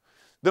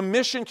 The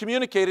mission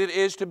communicated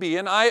is to be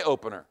an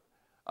eye-opener.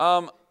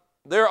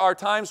 There are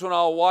times when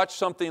I'll watch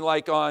something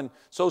like on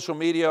social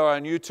media or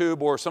on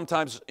YouTube or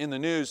sometimes in the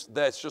news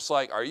that's just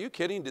like, are you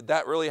kidding? Did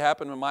that really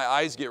happen? And my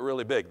eyes get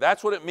really big.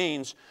 That's what it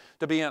means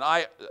to be an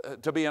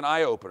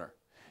eye-opener.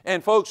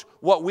 And folks,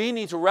 what we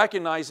need to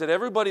recognize that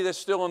everybody that's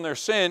still in their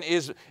sin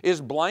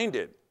is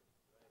blinded.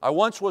 I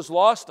once was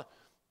lost,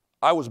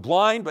 I was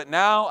blind, but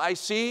now I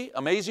see.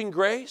 Amazing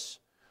grace.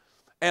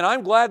 And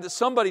I'm glad that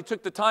somebody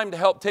took the time to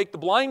help take the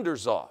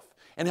blinders off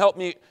and help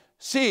me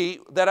see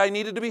that I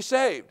needed to be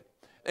saved.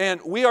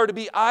 And we are to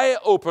be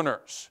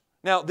eye-openers.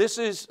 Now, this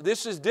is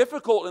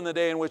difficult in the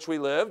day in which we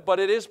live, but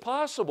it is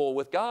possible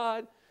with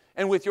God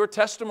and with your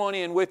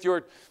testimony and with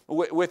your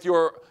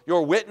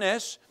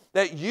witness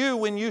that you,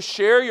 when you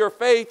share your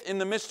faith in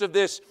the midst of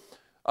this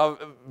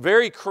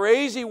very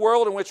crazy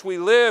world in which we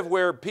live,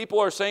 where people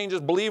are saying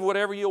just believe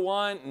whatever you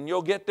want and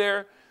you'll get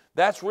there,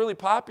 that's really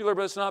popular,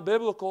 but it's not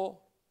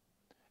biblical.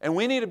 And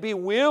we need to be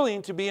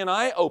willing to be an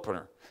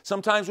eye-opener.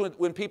 Sometimes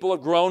when people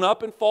have grown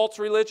up in false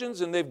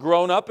religions and they've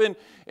grown up in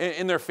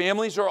their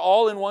families are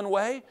all in one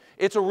way,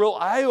 it's a real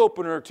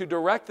eye-opener to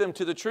direct them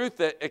to the truth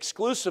that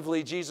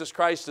exclusively Jesus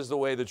Christ is the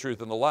way, the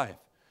truth, and the life.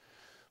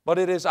 But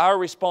it is our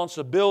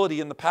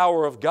responsibility in the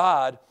power of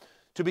God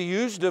to be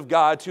used of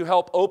God to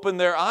help open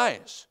their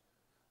eyes.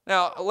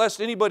 Now, lest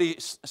anybody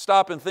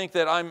stop and think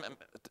that I'm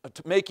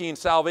making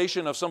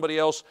salvation of somebody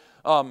else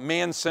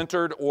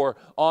man-centered or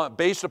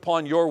based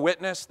upon your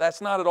witness,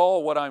 that's not at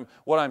all what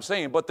I'm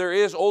saying. But there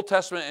is Old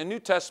Testament and New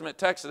Testament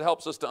text that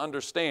helps us to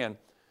understand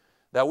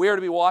that we are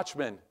to be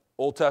watchmen,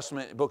 Old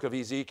Testament book of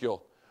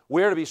Ezekiel.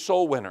 We are to be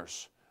soul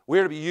winners. We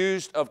are to be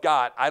used of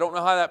God. I don't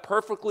know how that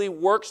perfectly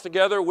works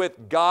together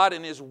with God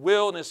and His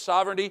will and His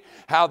sovereignty,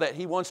 how that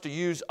He wants to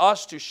use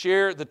us to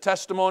share the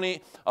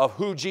testimony of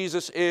who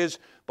Jesus is,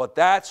 but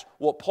that's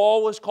what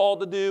Paul was called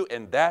to do,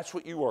 and that's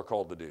what you are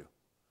called to do.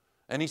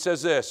 And he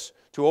says this,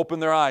 to open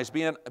their eyes,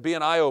 be an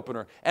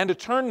eye-opener, and to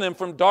turn them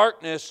from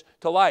darkness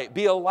to light.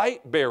 Be a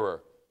light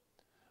bearer.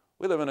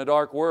 We live in a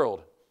dark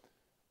world,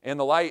 and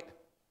the light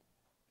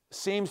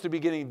seems to be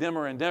getting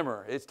dimmer and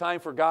dimmer. It's time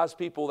for God's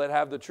people that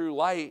have the true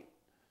light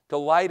to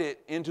light it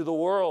into the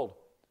world.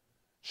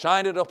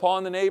 Shine it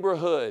upon the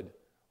neighborhood.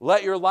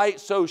 Let your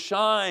light so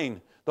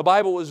shine. The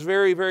Bible is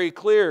very, very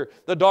clear.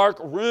 The dark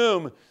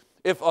room,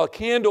 if a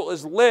candle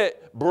is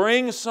lit,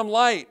 brings some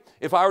light.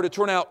 If I were to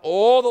turn out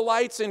all the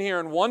lights in here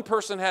and one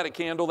person had a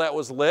candle that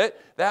was lit,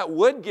 that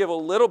would give a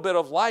little bit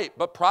of light,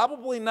 but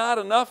probably not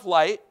enough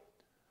light.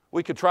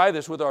 We could try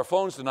this with our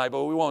phones tonight,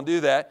 but we won't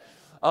do that.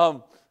 Yeah,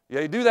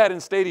 they do that in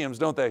stadiums,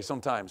 don't they,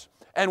 sometimes?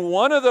 And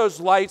one of those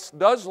lights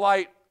does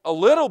light a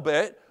little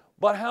bit,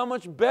 but how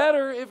much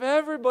better if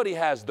everybody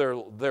has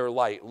their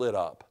light lit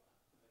up?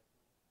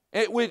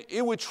 It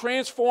would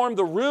transform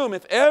the room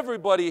if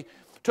everybody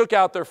took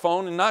out their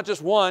phone, and not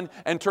just one,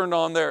 and turned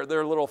on their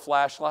little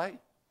flashlight.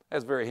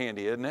 That's very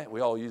handy, isn't it?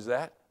 We all use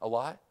that a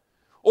lot.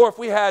 Or if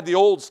we had the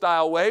old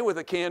style way with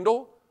a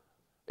candle,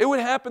 it would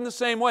happen the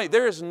same way.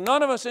 There is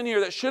none of us in here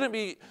that shouldn't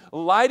be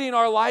lighting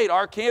our light,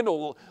 our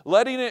candle,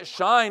 letting it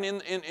shine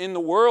in the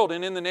world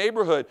and in the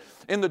neighborhood,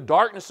 in the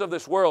darkness of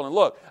this world. And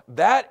look,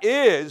 that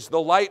is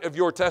the light of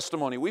your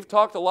testimony. We've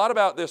talked a lot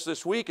about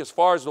this week as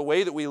far as the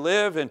way that we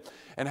live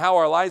and how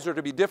our lives are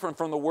to be different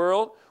from the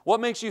world. What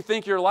makes you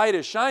think your light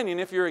is shining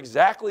if you're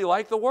exactly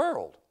like the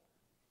world?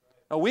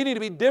 Now, we need to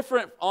be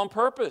different on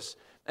purpose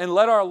and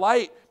let our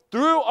light,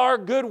 through our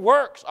good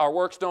works, our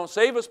works don't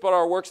save us, but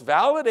our works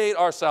validate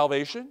our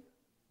salvation.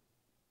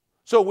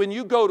 So when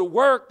you go to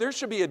work, there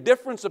should be a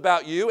difference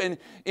about you, and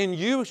in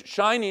you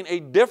shining a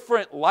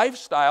different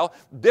lifestyle,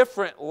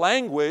 different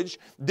language,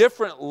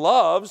 different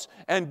loves,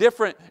 and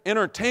different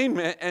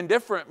entertainment, and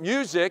different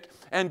music,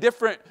 and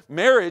different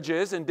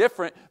marriages, and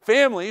different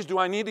families. Do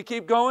I need to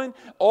keep going?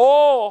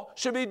 All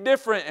should be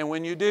different, and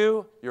when you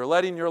do, you're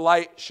letting your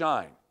light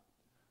shine.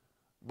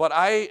 But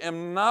I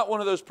am not one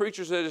of those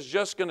preachers that is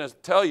just going to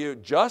tell you,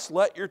 just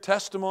let your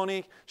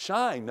testimony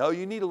shine. No,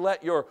 you need to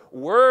let your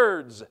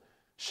words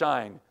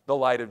shine the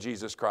light of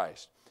Jesus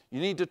Christ.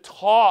 You need to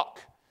talk,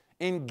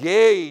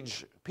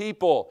 engage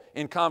people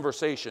in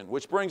conversation,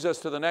 which brings us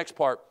to the next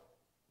part.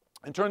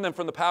 and turn them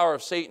from the power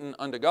of Satan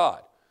unto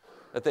God,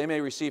 that they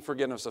may receive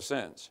forgiveness of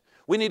sins.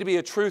 We need to be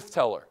a truth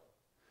teller.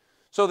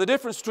 So the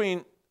difference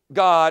between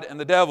God and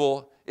the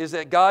devil is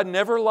that God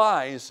never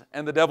lies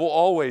and the devil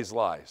always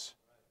lies.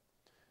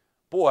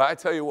 Boy, I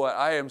tell you what,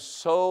 I am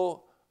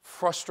so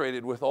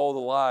frustrated with all the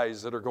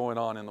lies that are going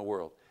on in the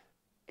world.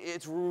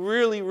 It's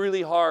really,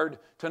 really hard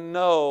to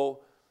know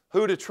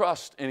who to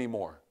trust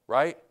anymore,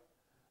 right?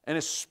 And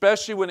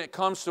especially when it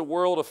comes to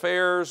world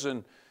affairs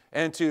and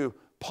to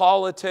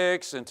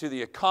politics and to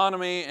the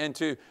economy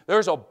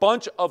there's a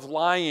bunch of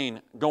lying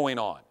going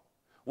on.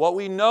 What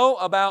we know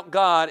about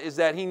God is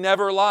that He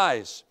never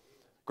lies.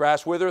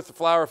 Grass withereth, the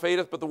flower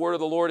fadeth, but the word of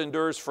the Lord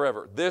endures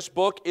forever. This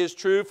book is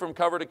true from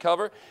cover to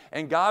cover,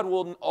 and God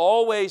will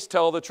always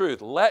tell the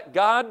truth. Let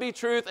God be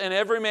truth and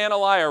every man a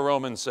liar,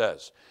 Romans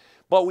says.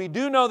 But we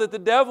do know that the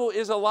devil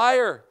is a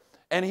liar,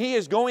 and he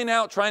is going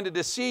out trying to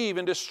deceive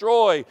and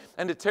destroy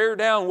and to tear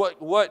down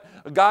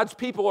what God's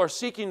people are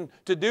seeking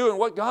to do and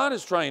what God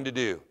is trying to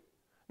do.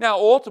 Now,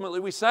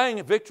 ultimately, we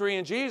sang victory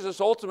in Jesus.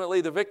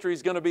 Ultimately, the victory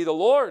is going to be the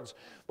Lord's.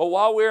 But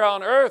while we're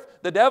on earth,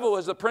 the devil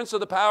is the prince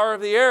of the power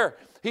of the air.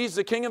 He's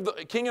the king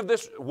of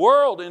this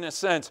world, in a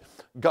sense.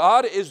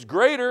 God is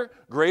greater.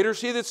 Greater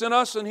is He that's in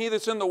us than he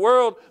that's in the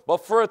world.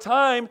 But for a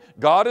time,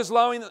 God is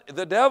allowing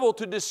the devil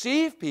to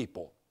deceive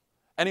people.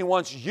 And he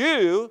wants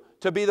you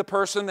to be the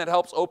person that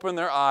helps open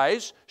their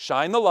eyes,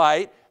 shine the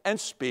light, and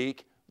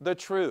speak the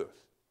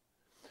truth.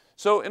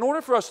 So in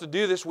order for us to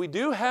do this, we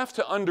do have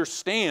to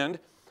understand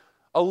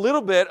a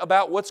little bit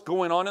about what's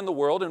going on in the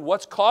world and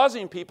what's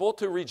causing people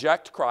to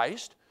reject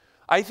Christ.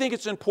 I think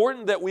it's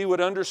important that we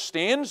would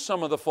understand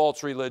some of the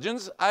false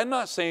religions. I'm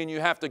not saying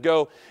you have to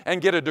go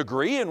and get a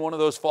degree in one of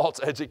those false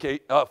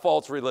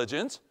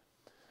religions,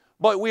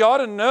 but we ought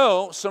to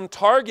know some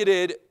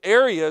targeted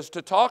areas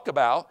to talk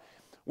about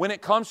when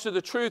it comes to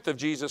the truth of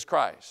Jesus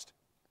Christ.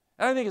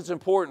 And I think it's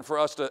important for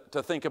us to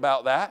think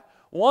about that.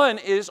 One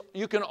is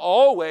you can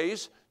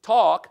always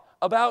talk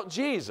about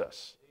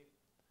Jesus.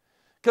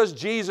 Because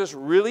Jesus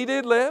really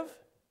did live.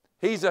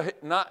 He's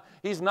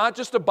not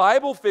just a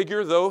Bible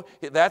figure, though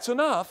that's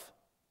enough.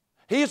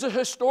 He's a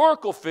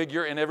historical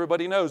figure, and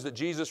everybody knows that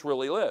Jesus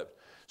really lived.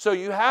 So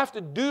you have to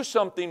do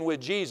something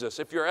with Jesus.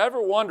 If you're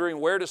ever wondering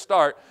where to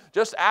start,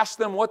 just ask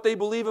them what they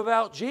believe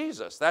about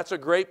Jesus. That's a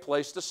great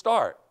place to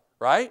start,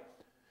 right?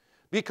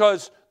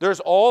 Because there's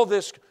all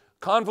this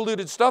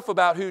convoluted stuff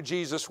about who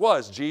Jesus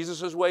was.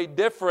 Jesus is way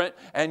different,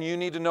 and you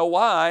need to know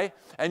why,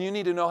 and you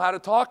need to know how to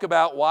talk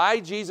about why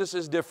Jesus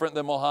is different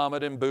than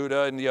Muhammad and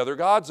Buddha and the other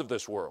gods of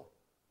this world.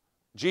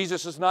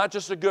 Jesus is not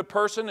just a good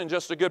person and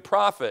just a good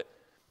prophet.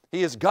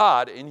 He is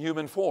God in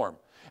human form.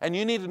 And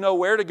you need to know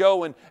where to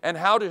go and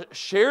how to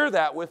share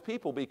that with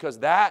people, because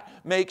that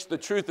makes the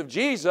truth of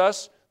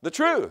Jesus the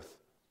truth,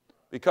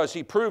 because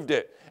He proved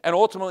it. And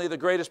ultimately, the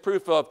greatest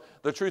proof of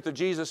the truth of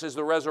Jesus is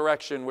the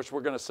resurrection, which we're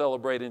going to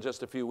celebrate in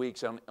just a few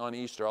weeks on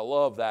Easter. I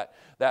love that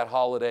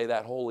holiday,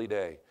 that holy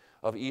day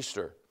of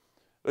Easter.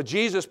 But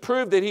Jesus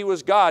proved that He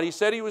was God. He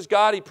said He was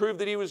God. He proved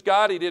that He was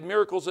God. He did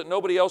miracles that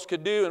nobody else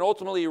could do. And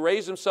ultimately, He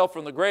raised Himself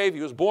from the grave.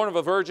 He was born of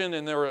a virgin,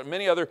 and there were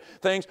many other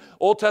things.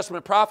 Old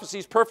Testament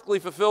prophecies perfectly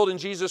fulfilled in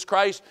Jesus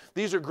Christ.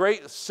 These are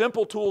great,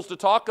 simple tools to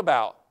talk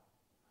about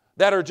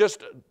that are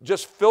just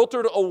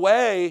filtered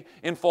away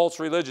in false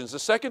religions. The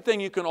second thing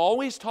you can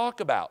always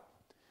talk about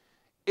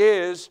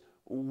is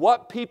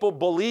what people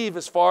believe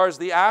as far as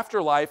the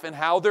afterlife and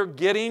how they're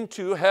getting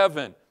to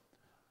heaven.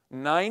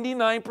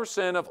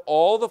 99% of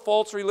all the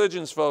false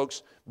religions,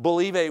 folks,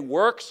 believe a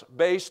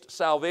works-based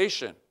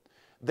salvation.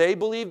 They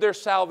believe their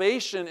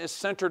salvation is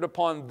centered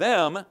upon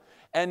them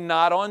and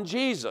not on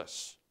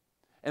Jesus.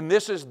 And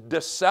this is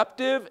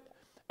deceptive,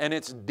 and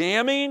it's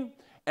damning,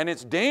 and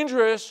it's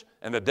dangerous,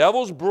 and the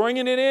devil's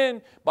bringing it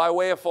in by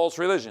way of false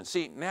religion.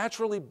 See,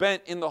 naturally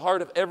bent in the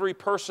heart of every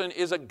person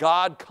is a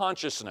God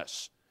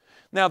consciousness.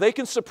 Now, they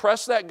can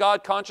suppress that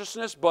God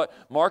consciousness, but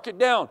mark it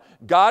down.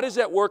 God is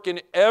at work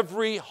in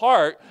every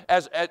heart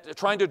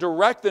trying to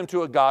direct them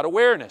to a God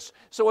awareness.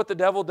 So what the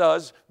devil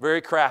does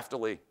very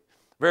craftily,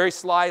 very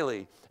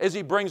slyly, is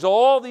he brings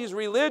all these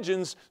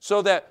religions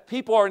so that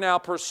people are now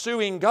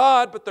pursuing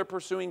God, but they're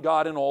pursuing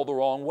God in all the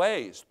wrong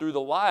ways, through the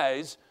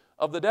lies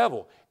of the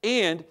devil,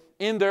 and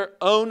in their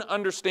own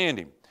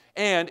understanding,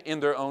 and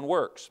in their own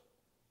works.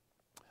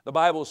 The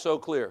Bible is so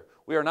clear.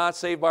 We are not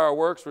saved by our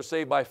works. We're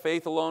saved by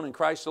faith alone, in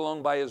Christ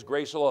alone, by His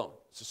grace alone.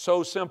 It's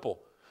so simple.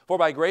 For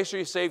by grace are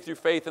you saved through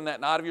faith, and that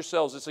not of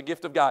yourselves. It's a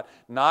gift of God,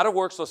 not of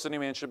works, lest any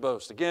man should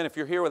boast. Again, if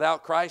you're here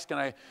without Christ, can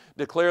I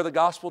declare the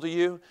gospel to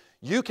you?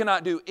 You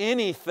cannot do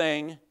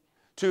anything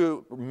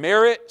to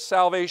merit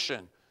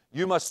salvation.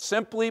 You must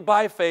simply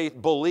by faith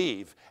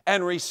believe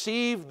and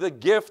receive the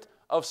gift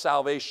of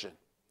salvation.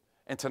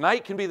 And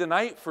tonight can be the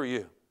night for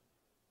you.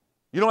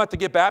 You don't have to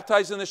get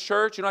baptized in this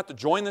church. You don't have to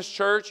join this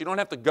church. You don't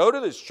have to go to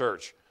this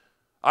church.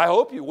 I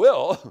hope you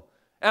will.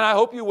 And I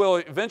hope you will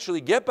eventually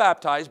get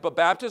baptized, but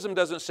baptism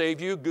doesn't save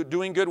you.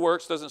 Doing good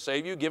works doesn't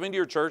save you. Giving to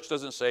your church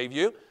doesn't save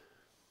you.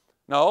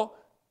 No,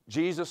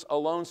 Jesus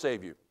alone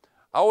saves you.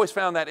 I always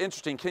found that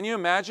interesting. Can you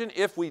imagine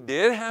if we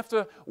did have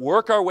to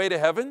work our way to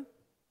heaven?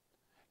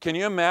 Can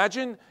you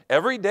imagine?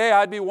 Every day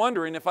I'd be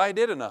wondering if I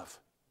did enough.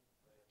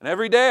 And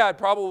every day I'd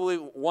probably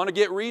want to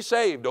get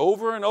resaved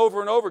over and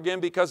over and over again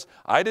because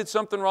I did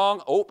something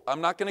wrong. Oh, I'm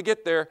not going to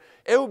get there.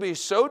 It would be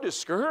so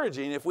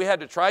discouraging if we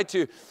had to try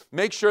to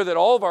make sure that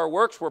all of our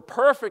works were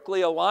perfectly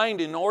aligned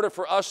in order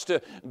for us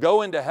to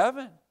go into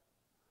heaven.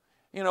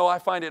 You know, I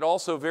find it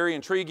also very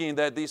intriguing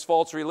that these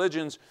false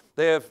religions,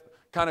 they have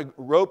kind of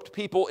roped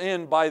people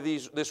in by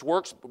this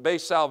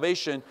works-based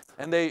salvation,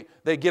 and they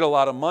get a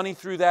lot of money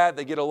through that.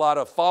 They get a lot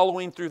of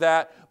following through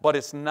that, but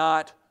it's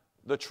not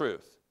the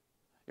truth.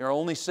 You're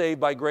only saved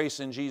by grace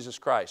in Jesus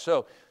Christ.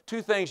 So,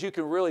 two things you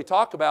can really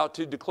talk about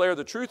to declare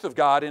the truth of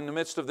God in the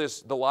midst of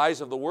the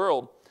lies of the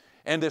world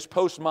and this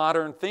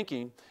postmodern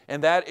thinking,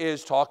 and that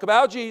is talk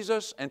about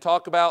Jesus and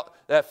talk about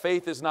that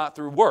faith is not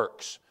through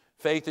works.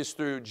 Faith is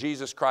through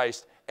Jesus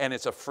Christ, and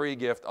it's a free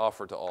gift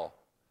offered to all.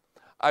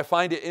 I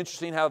find it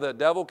interesting how the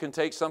devil can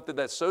take something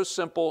that's so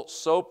simple,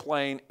 so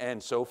plain,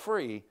 and so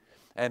free,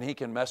 and he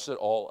can mess it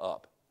all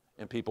up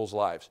in people's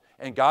lives.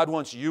 And God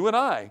wants you and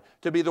I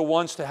to be the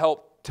ones to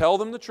help tell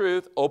them the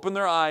truth, open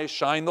their eyes,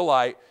 shine the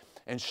light,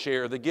 and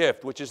share the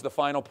gift, which is the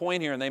final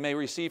point here. And they may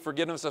receive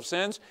forgiveness of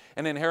sins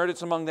and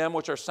inheritance among them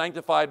which are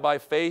sanctified by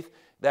faith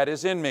that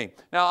is in me.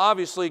 Now,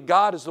 obviously,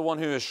 God is the one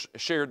who has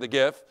shared the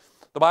gift.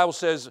 The Bible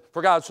says,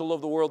 for God so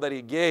loved the world that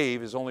He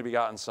gave His only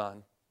begotten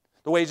Son.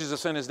 The wages of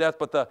sin is death,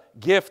 but the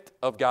gift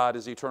of God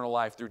is eternal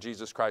life through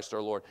Jesus Christ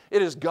our Lord.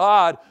 It is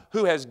God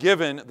who has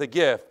given the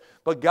gift,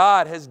 but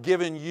God has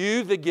given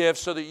you the gift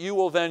so that you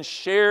will then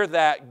share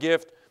that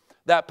gift,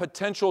 that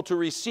potential to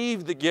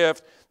receive the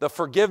gift, the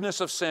forgiveness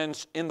of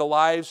sins in the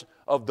lives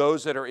of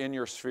those that are in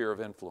your sphere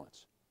of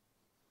influence.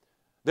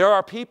 There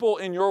are people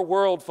in your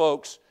world,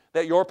 folks,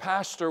 that your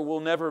pastor will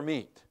never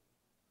meet.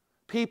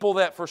 People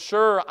that for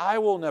sure I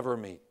will never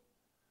meet.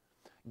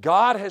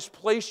 God has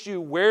placed you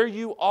where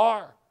you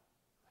are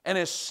and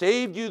has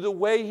saved you the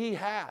way He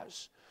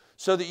has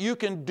so that you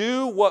can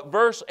do what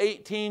verse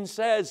 18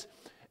 says.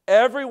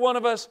 Every one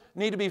of us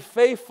need to be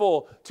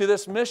faithful to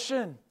this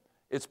mission.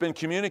 It's been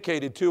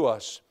communicated to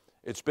us.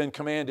 It's been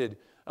commanded.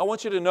 I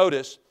want you to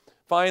notice,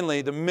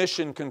 finally, the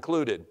mission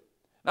concluded.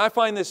 Now, I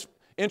find this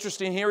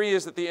interesting. Here he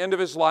is at the end of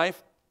his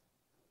life,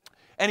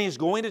 and he's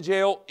going to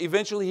jail.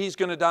 Eventually, he's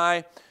going to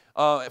die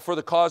for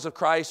the cause of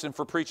Christ and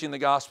for preaching the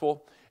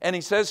gospel. And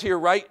he says here,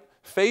 right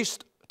face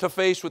to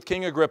face with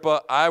King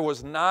Agrippa, I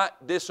was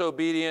not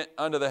disobedient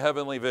unto the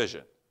heavenly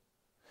vision.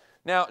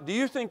 Now, do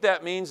you think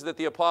that means that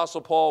the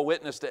Apostle Paul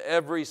witnessed to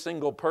every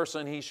single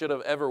person he should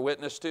have ever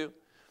witnessed to?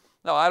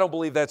 No, I don't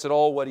believe that's at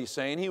all what he's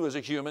saying. He was a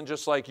human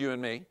just like you and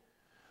me.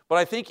 But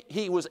I think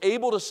he was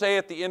able to say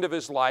at the end of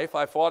his life,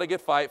 I fought a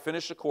good fight,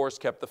 finished the course,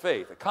 kept the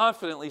faith. He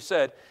confidently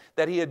said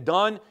that he had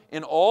done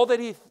in all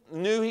that he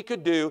knew he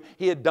could do,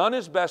 he had done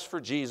his best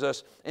for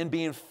Jesus in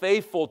being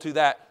faithful to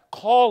that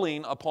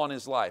calling upon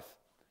his life.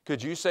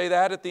 Could you say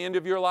that at the end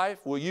of your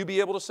life? Will you be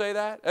able to say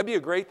that? That'd be a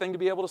great thing to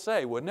be able to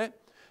say, wouldn't it?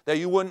 That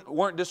you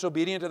weren't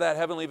disobedient to that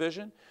heavenly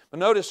vision. But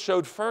notice,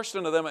 showed first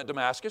unto them at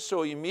Damascus.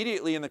 So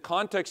immediately in the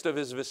context of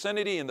his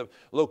vicinity and the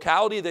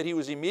locality that he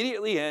was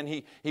immediately in,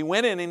 he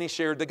went in and he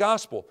shared the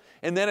gospel.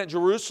 And then at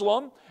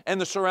Jerusalem and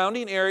the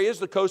surrounding areas,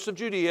 the coast of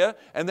Judea,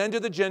 and then to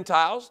the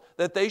Gentiles,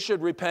 that they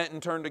should repent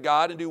and turn to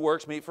God and do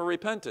works meet for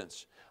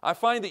repentance. I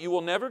find that you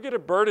will never get a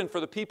burden for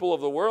the people of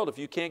the world if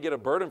you can't get a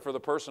burden for the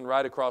person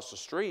right across the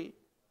street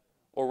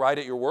or right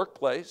at your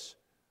workplace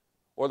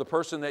or the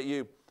person that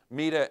you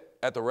meet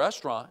at the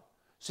restaurant.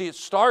 See, it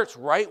starts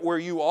right where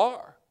you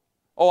are.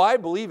 Oh, I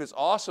believe it's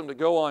awesome to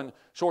go on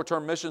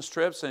short-term missions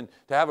trips and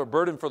to have a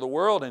burden for the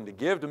world and to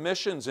give to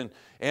missions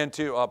and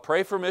to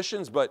pray for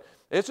missions, but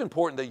it's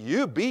important that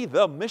you be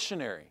the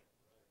missionary,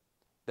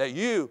 that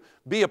you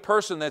be a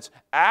person that's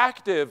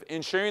active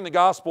in sharing the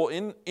gospel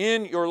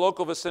in your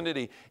local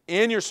vicinity,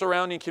 in your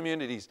surrounding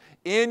communities,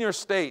 in your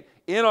state,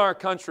 in our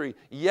country,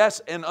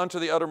 yes, and unto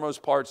the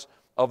uttermost parts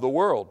of the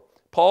world.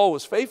 Paul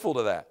was faithful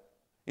to that.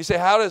 You say,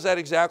 how does that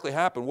exactly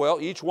happen? Well,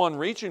 each one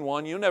reaching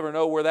one, you never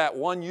know where that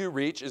one you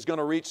reach is going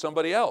to reach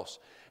somebody else.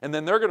 And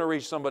then they're going to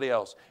reach somebody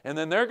else. And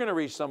then they're going to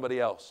reach somebody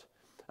else.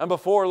 And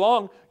before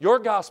long, your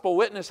gospel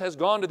witness has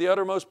gone to the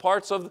uttermost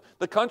parts of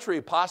the country,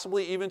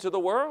 possibly even to the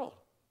world,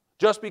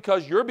 just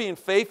because you're being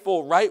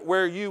faithful right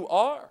where you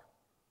are.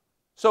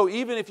 So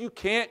even if you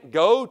can't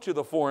go to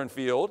the foreign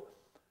field,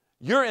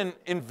 you're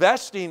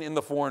investing in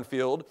the foreign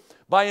field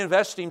by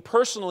investing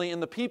personally in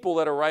the people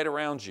that are right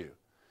around you.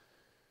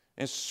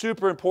 It's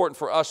super important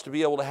for us to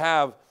be able to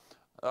have,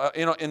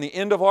 in the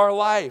end of our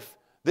life,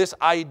 this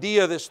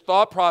idea, this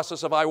thought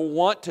process of I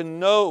want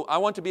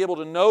to be able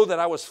to know that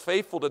I was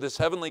faithful to this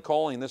heavenly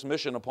calling, this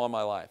mission upon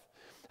my life.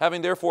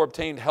 Having therefore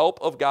obtained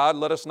help of God,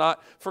 let us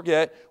not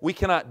forget, we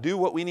cannot do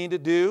what we need to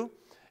do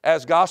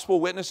as gospel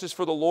witnesses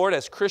for the Lord,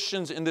 as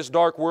Christians in this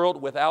dark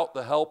world, without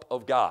the help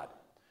of God.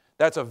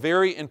 That's a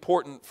very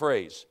important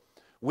phrase.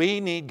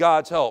 We need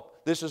God's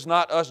help. This is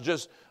not us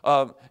just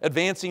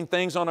advancing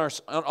things on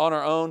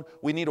our own.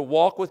 We need to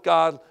walk with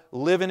God,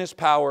 live in His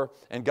power,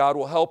 and God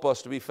will help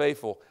us to be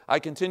faithful. I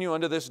continue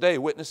unto this day,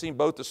 witnessing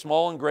both the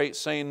small and great,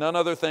 saying none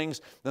other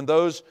things than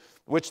those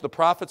which the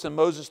prophets and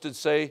Moses did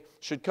say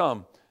should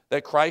come,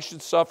 that Christ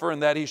should suffer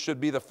and that He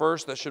should be the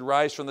first that should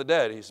rise from the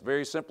dead. He's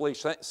very simply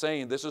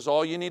saying this is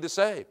all you need to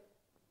say.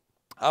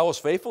 I was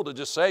faithful to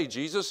just say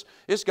Jesus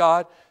is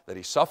God, that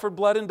He suffered,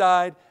 bled, and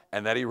died,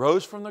 and that He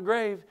rose from the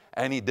grave,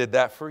 and He did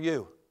that for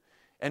you.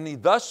 And He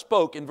thus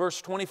spoke in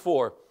verse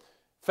 24,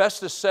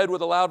 Festus said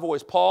with a loud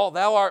voice, Paul,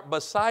 thou art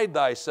beside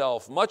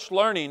thyself. Much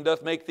learning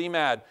doth make thee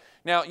mad.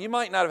 Now, you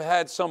might not have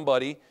had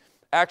somebody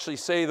actually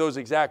say those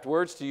exact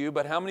words to you,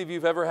 but how many of you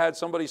have ever had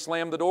somebody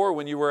slam the door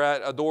when you were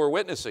at a door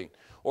witnessing?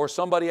 Or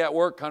somebody at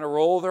work kind of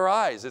roll their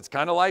eyes? It's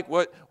kind of like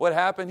what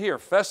happened here.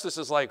 Festus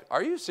is like,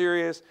 are you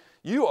serious?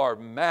 You are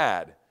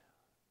mad.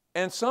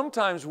 And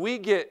sometimes we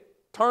get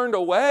turned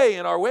away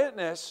in our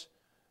witness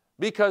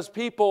because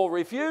people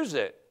refuse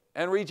it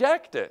and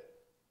reject it.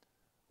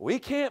 We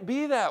can't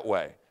be that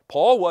way.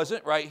 Paul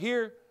wasn't right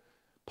here.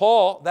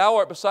 Paul, thou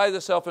art beside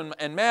thyself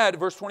and mad,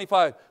 verse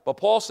 25. But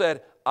Paul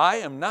said, I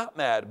am not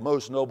mad,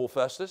 most noble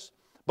Festus,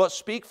 but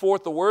speak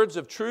forth the words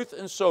of truth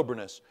and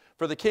soberness.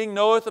 For the king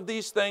knoweth of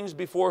these things,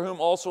 before whom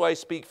also I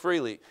speak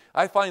freely.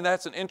 I find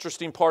that's an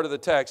interesting part of the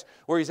text,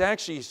 where he's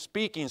actually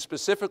speaking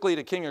specifically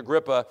to King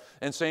Agrippa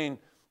and saying,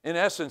 in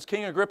essence,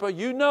 King Agrippa,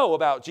 you know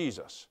about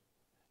Jesus.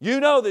 You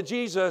know that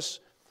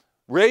Jesus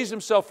raised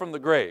Himself from the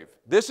grave.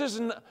 This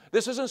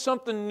isn't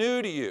something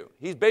new to you.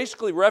 He's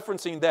basically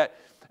referencing that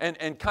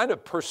and kind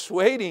of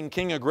persuading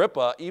King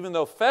Agrippa, even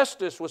though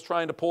Festus was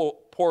trying to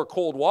pour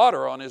cold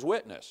water on his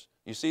witness.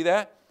 You see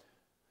that?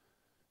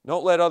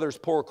 Don't let others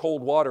pour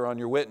cold water on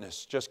your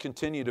witness. Just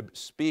continue to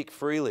speak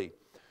freely.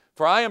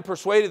 For I am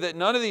persuaded that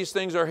none of these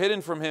things are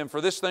hidden from Him,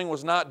 for this thing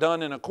was not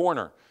done in a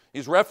corner.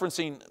 He's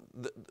referencing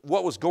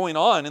what was going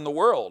on in the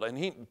world.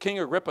 And King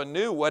Agrippa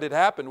knew what had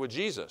happened with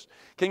Jesus.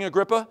 King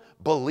Agrippa,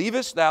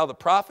 believest thou the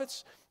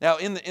prophets? Now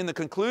in the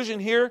conclusion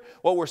here,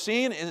 what we're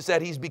seeing is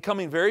that he's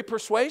becoming very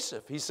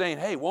persuasive. He's saying,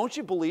 hey, won't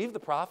you believe the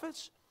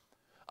prophets?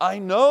 I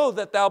know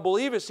that thou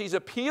believest. He's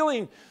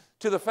appealing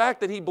to the fact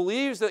that he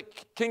believes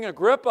that King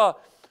Agrippa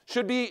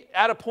should be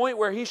at a point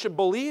where he should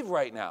believe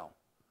right now.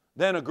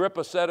 Then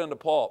Agrippa said unto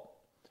Paul,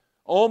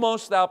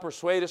 almost thou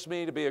persuadest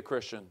me to be a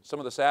Christian. Some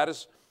of the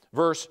saddest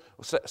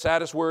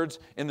words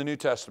in the New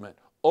Testament.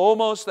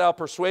 Almost thou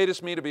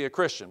persuadest me to be a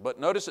Christian. But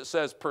notice it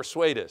says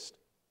persuadest.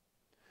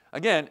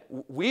 Again,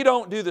 we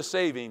don't do the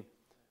saving,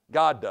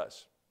 God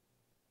does.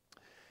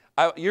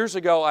 Years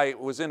ago, I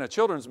was in a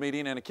children's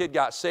meeting, and a kid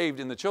got saved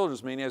in the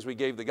children's meeting as we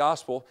gave the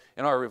gospel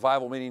in our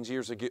revival meetings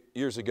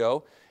years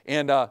ago.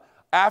 And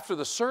after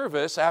the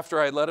service, after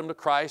I led him to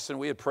Christ and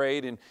we had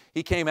prayed, and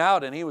he came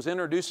out and he was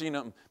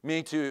introducing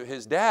me to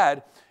his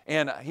dad,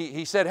 and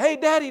he said, hey,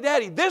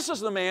 Daddy, this is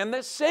the man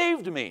that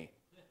saved me.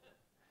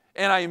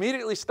 And I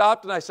immediately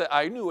stopped and I said,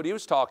 I knew what he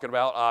was talking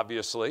about,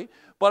 obviously,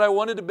 but I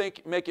wanted to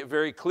make it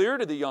very clear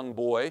to the young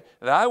boy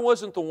that I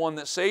wasn't the one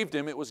that saved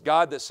him. It was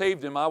God that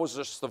saved him. I was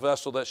just the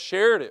vessel that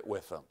shared it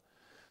with him.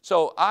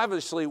 So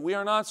obviously, we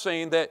are not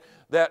saying that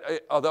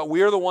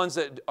we are the ones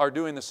that are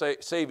doing the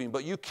saving,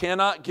 but you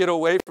cannot get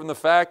away from the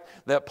fact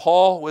that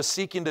Paul was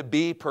seeking to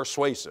be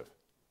persuasive.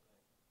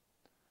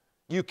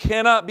 You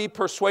cannot be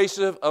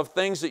persuasive of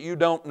things that you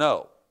don't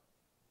know.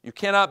 You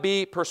cannot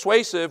be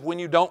persuasive when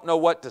you don't know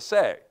what to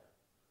say.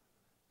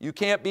 You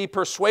can't be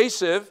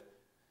persuasive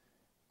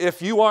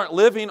if you aren't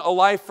living a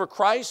life for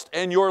Christ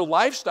and your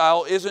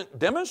lifestyle isn't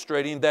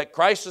demonstrating that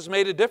Christ has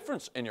made a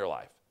difference in your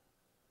life.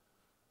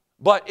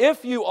 But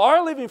if you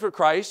are living for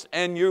Christ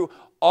and you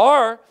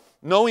are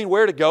knowing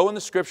where to go in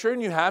the Scripture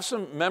and you have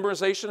some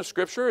memorization of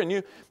Scripture and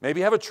you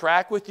maybe have a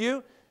track with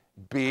you,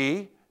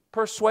 be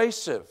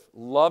persuasive,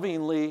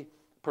 lovingly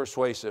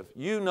persuasive.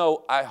 You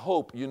know, I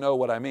hope you know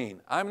what I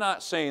mean. I'm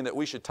not saying that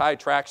we should tie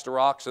tracts to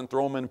rocks and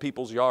throw them in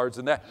people's yards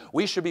and that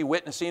we should be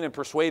witnessing and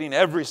persuading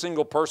every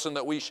single person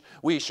that we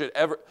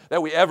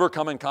ever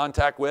come in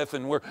contact with,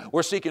 and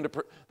we're seeking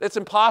to. It's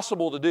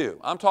impossible to do.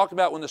 I'm talking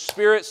about when the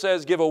Spirit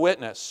says give a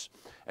witness,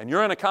 and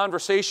you're in a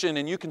conversation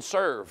and you can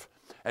serve,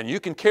 and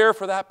you can care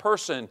for that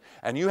person,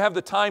 and you have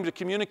the time to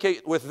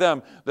communicate with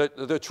them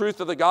the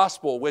truth of the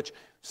gospel, which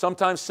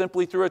sometimes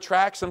simply through a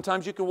tract,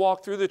 sometimes you can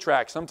walk through the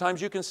tract,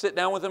 sometimes you can sit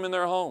down with them in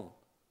their home.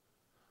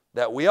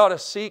 That we ought to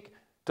seek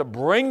to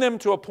bring them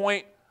to a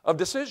point of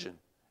decision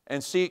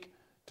and seek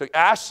to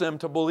ask them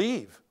to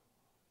believe,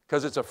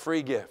 because it's a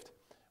free gift.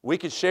 We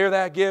could share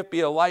that gift,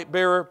 be a light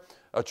bearer,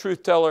 a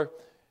truth teller,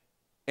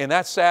 and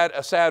that's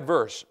a sad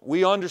verse.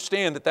 We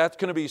understand that that's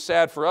going to be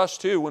sad for us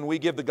too when we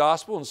give the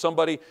gospel and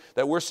somebody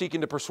that we're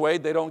seeking to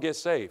persuade, they don't get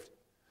saved.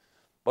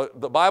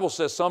 But the Bible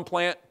says some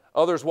plant,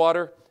 others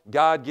water,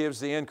 God gives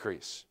the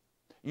increase.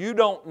 You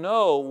don't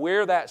know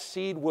where that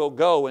seed will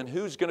go and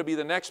who's going to be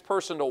the next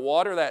person to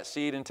water that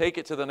seed and take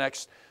it to the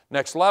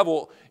next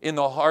level in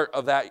the heart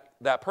of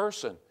that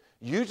person.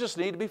 You just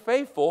need to be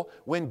faithful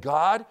when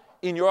God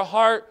in your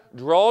heart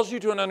draws you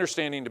to an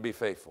understanding to be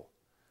faithful.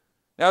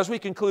 Now, as we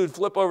conclude,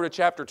 flip over to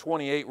chapter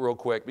 28 real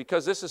quick,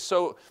 because this is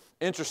so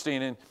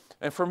interesting,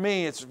 and for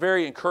me, it's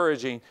very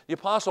encouraging. The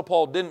Apostle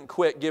Paul didn't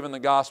quit giving the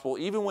gospel.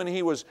 Even when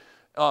he was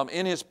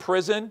in his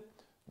prison,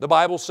 the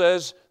Bible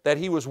says that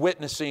he was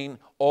witnessing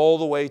all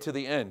the way to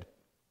the end.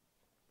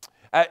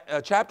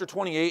 At chapter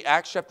 28,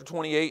 Acts chapter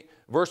 28,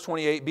 verse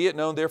 28, "Be it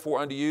known therefore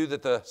unto you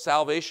that the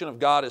salvation of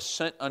God is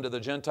sent unto the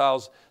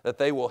Gentiles, that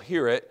they will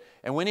hear it.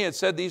 And when he had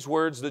said these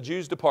words, the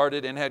Jews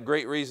departed and had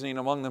great reasoning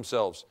among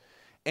themselves.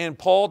 And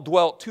Paul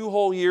dwelt 2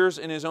 whole years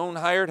in his own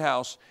hired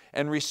house,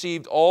 and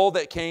received all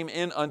that came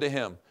in unto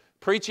him,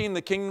 preaching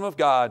the kingdom of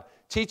God,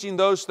 teaching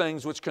those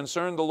things which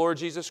concern the Lord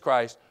Jesus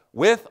Christ,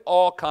 with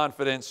all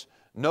confidence,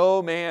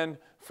 no man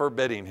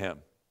forbidding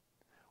him."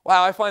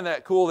 Wow, I find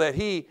that cool that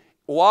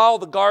while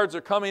the guards are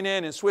coming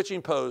in and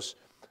switching posts,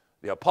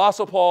 the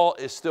Apostle Paul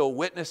is still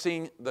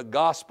witnessing the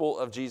gospel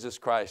of Jesus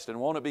Christ. And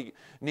won't it be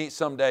neat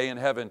someday in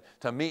heaven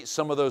to meet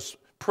some of those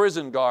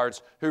prison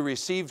guards who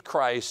received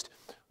Christ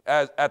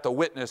at the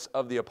witness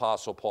of the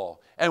Apostle Paul?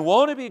 And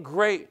won't it be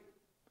great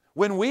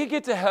when we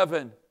get to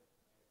heaven,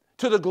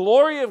 to the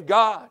glory of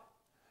God,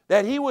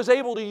 that He was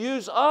able to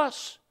use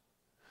us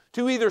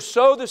to either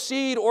sow the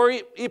seed or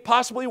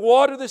possibly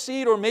water the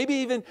seed, or maybe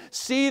even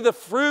see the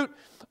fruit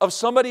of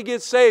somebody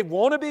get saved?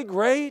 Won't it be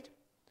great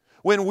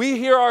when we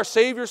hear our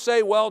Savior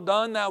say, "Well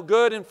done, thou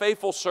good and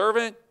faithful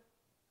servant,"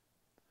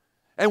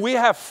 and we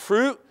have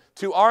fruit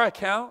to our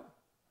account?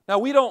 Now,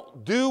 we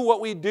don't do what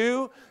we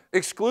do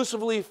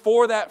exclusively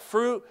for that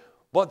fruit,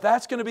 but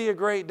that's going to be a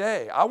great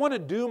day. I want to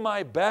do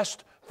my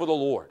best for the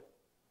Lord.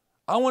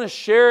 I want to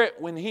share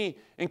it when He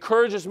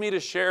encourages me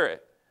to share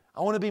it. I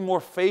want to be more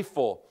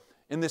faithful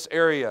in this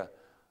area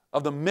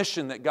of the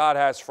mission that God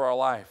has for our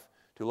life,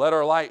 to let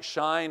our light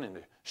shine and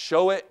to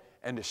show it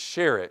and to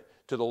share it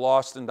to the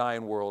lost and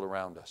dying world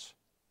around us.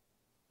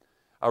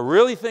 I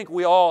really think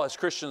we all as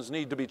Christians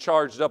need to be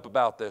charged up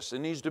about this. It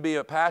needs to be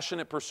a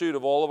passionate pursuit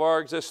of all of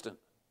our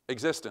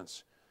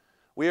existence.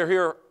 We are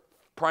here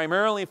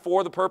primarily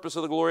for the purpose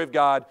of the glory of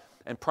God,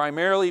 and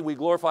primarily we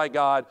glorify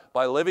God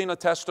by living a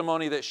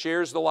testimony that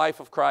shares the life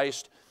of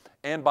Christ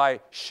and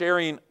by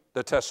sharing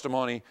the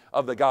testimony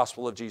of the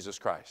gospel of Jesus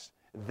Christ.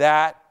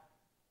 That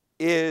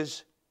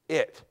is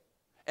it.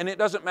 And it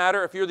doesn't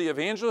matter if you're the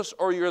evangelist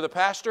or you're the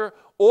pastor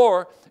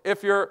or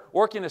if you're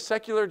working a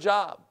secular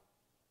job.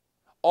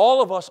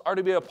 All of us are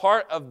to be a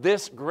part of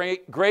this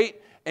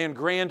great and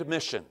grand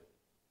mission.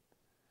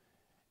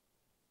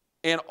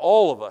 And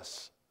all of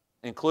us,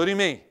 including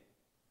me,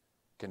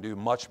 can do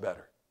much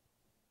better.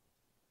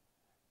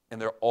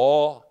 And they're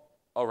all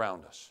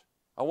around us.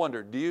 I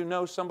wonder, do you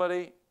know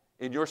somebody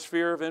in your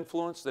sphere of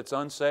influence that's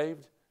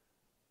unsaved,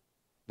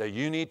 that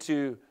you need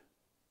to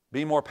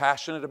be more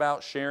passionate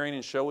about sharing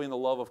and showing the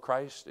love of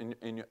Christ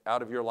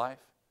out of your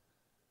life?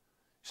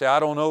 You say, I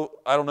don't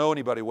know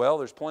anybody. Well,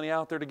 there's plenty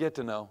out there to get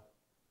to know.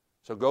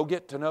 So go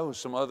get to know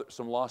some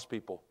lost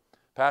people.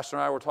 Pastor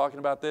and I were talking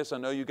about this. I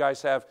know you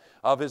guys have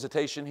a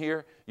visitation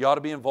here. You ought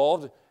to be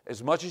involved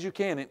as much as you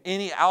can in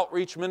any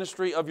outreach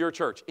ministry of your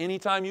church.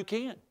 Anytime you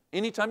can.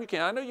 Anytime you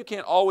can. I know you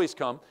can't always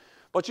come.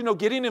 But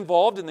getting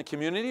involved in the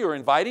community or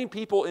inviting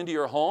people into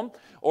your home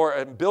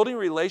or building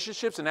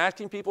relationships and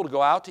asking people to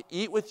go out to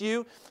eat with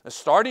you,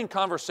 starting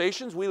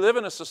conversations. We live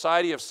in a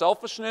society of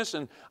selfishness,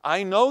 and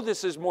I know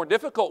this is more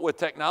difficult with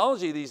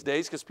technology these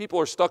days because people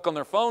are stuck on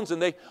their phones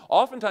and they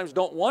oftentimes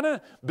don't want to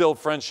build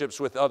friendships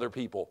with other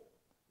people.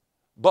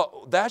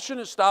 But that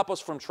shouldn't stop us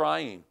from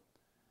trying.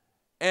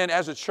 And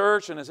as a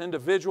church and as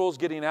individuals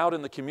getting out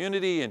in the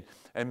community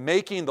and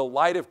making the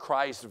light of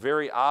Christ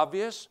very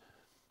obvious,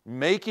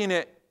 making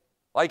it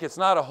like it's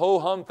not a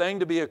ho-hum thing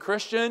to be a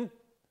Christian.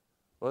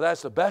 Well,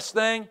 that's the best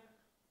thing.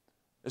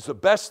 It's the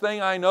best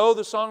thing I know,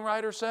 the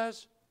songwriter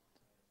says.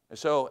 And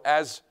so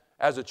as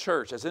a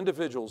church, as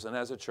individuals and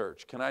as a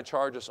church, can I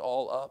charge us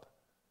all up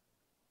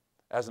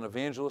as an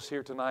evangelist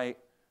here tonight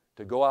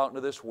to go out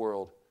into this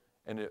world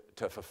and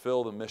to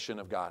fulfill the mission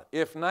of God?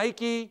 If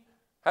Nike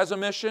has a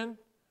mission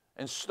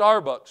and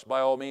Starbucks, by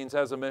all means,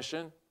 has a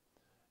mission,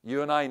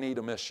 you and I need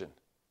a mission.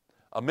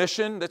 A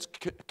mission that's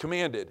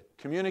commanded,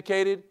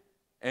 communicated,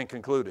 and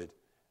concluded.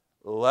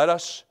 Let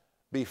us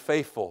be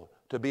faithful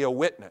to be a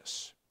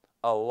witness,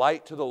 a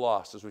light to the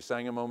lost, as we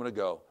sang a moment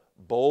ago,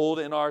 bold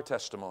in our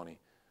testimony,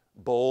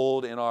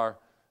 bold in our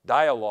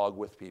dialogue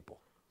with people.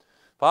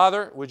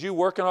 Father, would you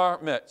work in our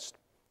midst?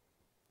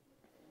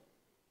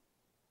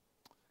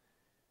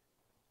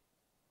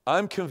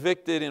 I'm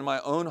convicted in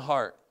my own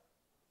heart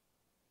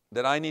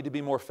that I need to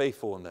be more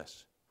faithful in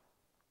this.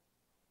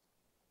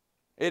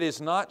 It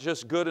is not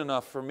just good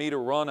enough for me to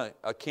run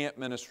a camp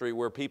ministry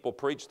where people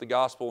preach the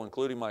gospel,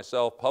 including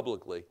myself,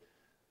 publicly.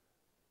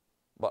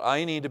 But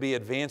I need to be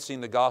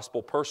advancing the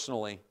gospel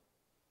personally.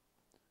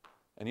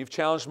 And you've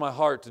challenged my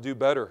heart to do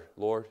better,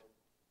 Lord.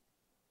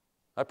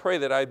 I pray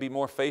that I'd be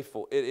more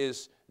faithful. It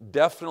is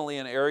definitely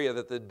an area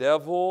that the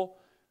devil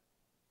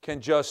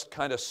can just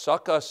kind of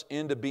suck us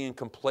into being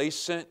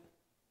complacent,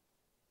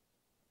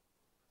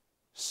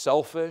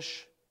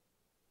 selfish,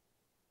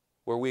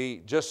 where we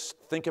just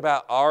think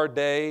about our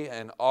day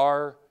and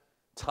our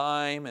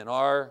time and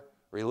our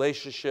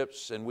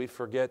relationships, and we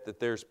forget that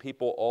there's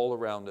people all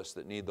around us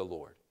that need the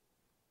Lord,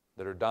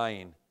 that are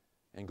dying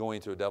and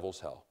going to a devil's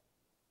hell.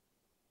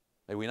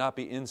 May we not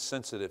be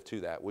insensitive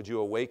to that. Would you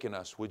awaken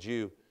us? Would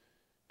you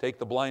take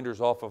the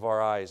blinders off of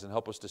our eyes and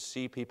help us to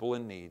see people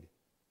in need?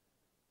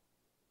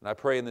 And I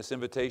pray in this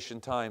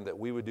invitation time that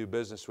we would do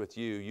business with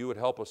you. You would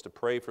help us to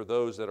pray for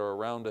those that are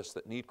around us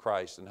that need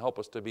Christ, and help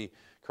us to be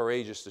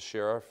courageous to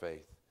share our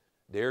faith.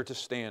 Dare to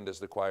stand, as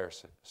the choir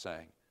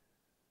sang,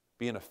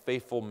 being a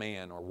faithful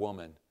man or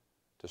woman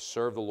to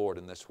serve the Lord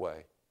in this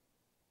way.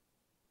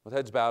 With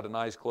heads bowed and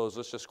eyes closed,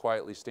 let's just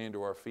quietly stand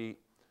to our feet.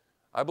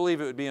 I believe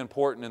it would be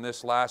important in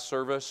this last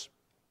service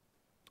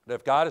that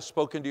if God has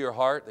spoken to your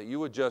heart, that you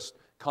would just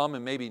come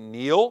and maybe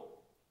kneel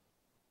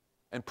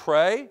and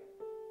pray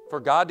for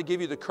God to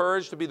give you the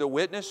courage to be the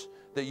witness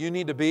that you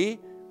need to be.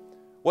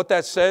 What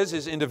that says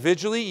is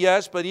individually,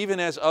 yes, but even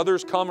as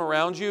others come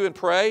around you and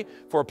pray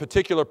for a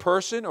particular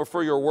person or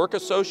for your work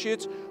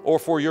associates or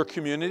for your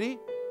community.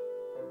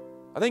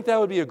 I think that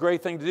would be a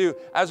great thing to do.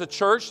 As a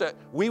church, that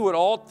we would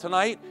all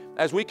tonight,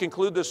 as we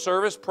conclude this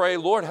service, pray,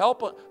 Lord,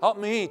 help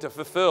me to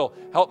fulfill,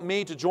 help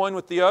me to join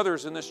with the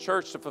others in this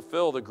church to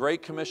fulfill the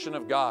great commission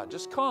of God.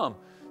 Just come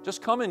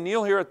and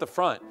kneel here at the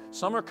front.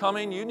 Some are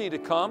coming, you need to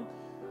come.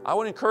 I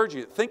would encourage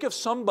you, think of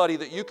somebody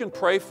that you can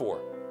pray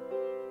for.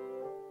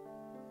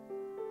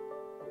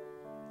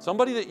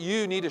 Somebody that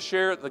you need to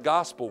share the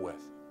gospel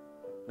with.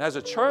 And as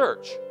a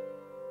church,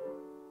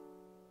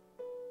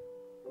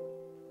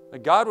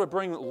 that God would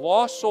bring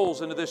lost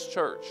souls into this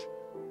church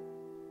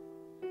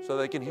so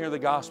they can hear the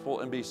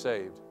gospel and be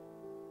saved.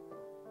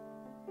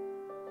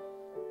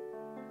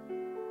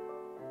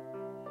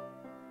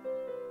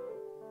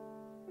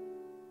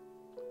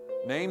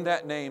 Name,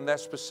 that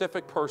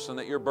specific person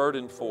that you're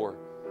burdened for.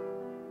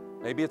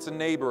 Maybe it's a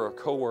neighbor, a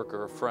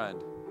coworker, a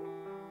friend.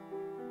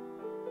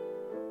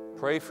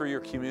 Pray for your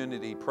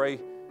community. Pray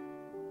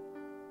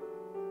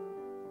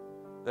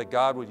that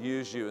God would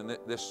use you in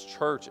this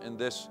church, in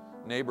this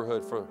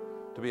neighborhood,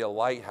 to be a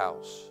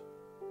lighthouse.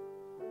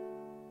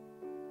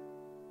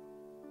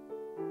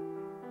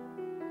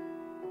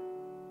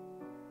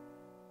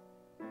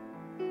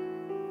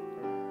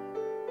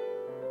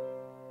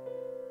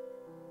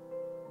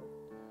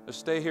 Just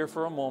stay here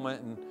for a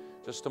moment, and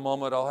just a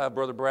moment I'll have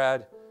Brother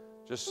Brad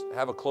just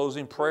have a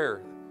closing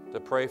prayer to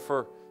pray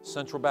for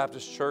Central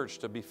Baptist Church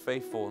to be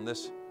faithful in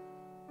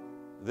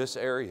this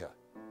area.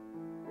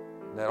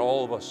 That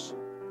all of us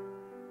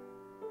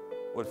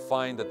would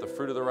find that the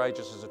fruit of the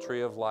righteous is a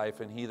tree of life,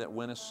 and he that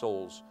winneth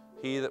souls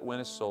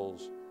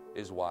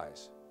is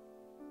wise.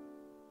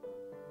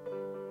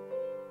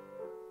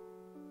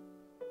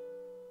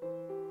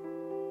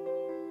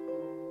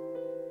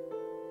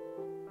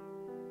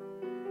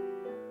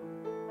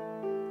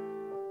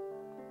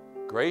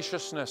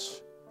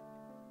 Graciousness,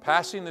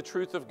 passing the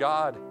truth of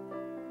God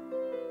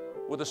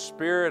with a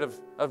spirit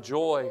of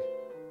joy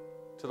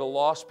to the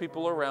lost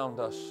people around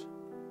us,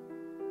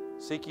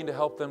 seeking to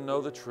help them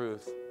know the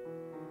truth.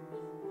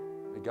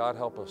 May God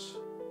help us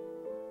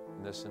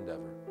in this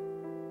endeavor.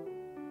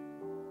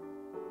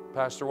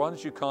 Pastor, why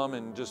don't you come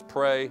and just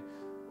pray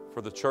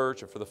for the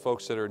church and for the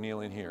folks that are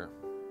kneeling here.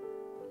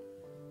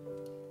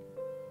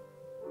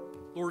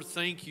 Lord,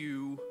 thank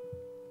you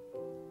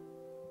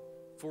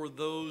for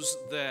those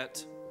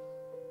that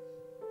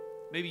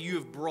maybe you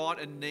have brought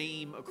a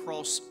name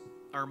across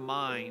our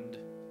mind.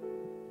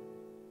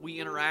 We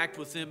interact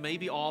with them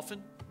maybe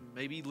often,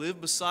 maybe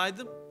live beside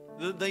them.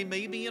 They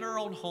may be in our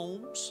own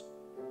homes,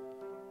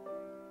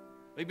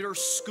 maybe at our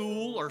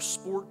school, our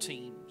sport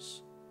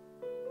teams.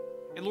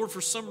 And Lord,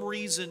 for some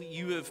reason,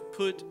 you have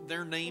put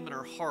their name in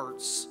our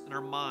hearts and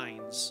our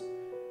minds.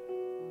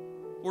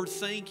 Lord,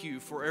 thank you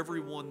for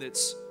everyone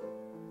that's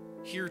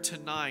here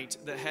tonight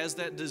that has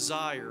that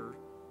desire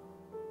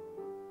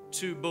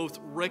to both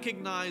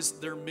recognize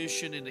their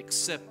mission and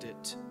accept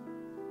it.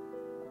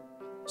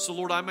 So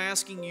Lord, I'm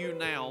asking you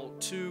now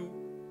to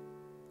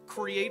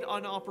create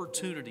an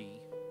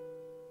opportunity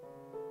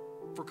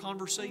for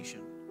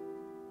conversation.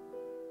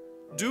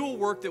 Do a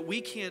work that we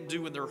can't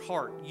do in their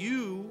heart.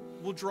 You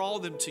will draw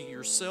them to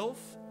yourself.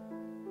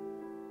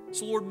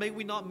 So Lord, may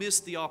we not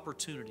miss the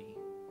opportunity.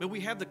 May we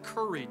have the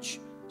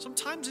courage.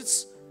 Sometimes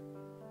it's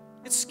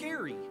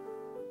scary.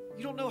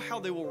 You don't know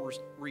how they will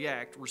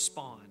react,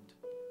 respond.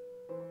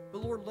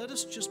 But Lord, let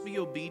us just be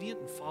obedient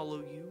and follow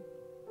you.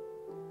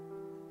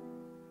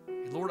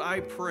 And Lord,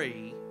 I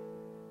pray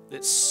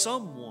that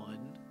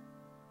someone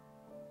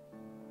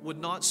would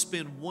not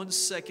spend 1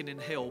 second in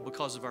hell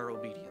because of our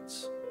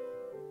obedience.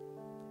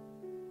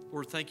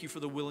 Lord, thank you for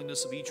the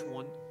willingness of each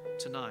one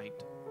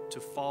tonight to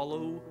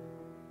follow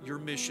your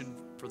mission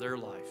for their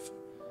life.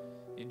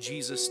 In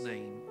Jesus'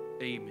 name,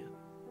 amen.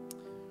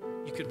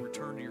 You can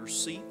return to your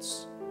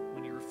seats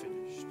when you're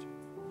finished.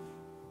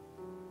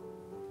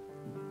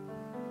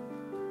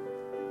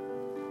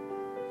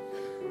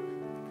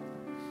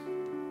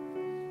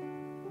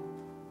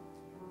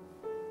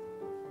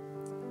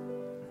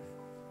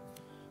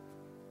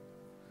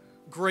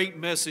 Great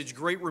message,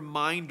 great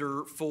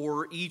reminder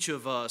for each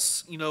of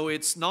us. You know,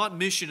 it's not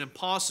mission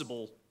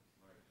impossible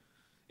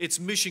it's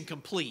mission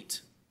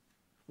complete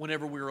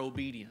whenever we're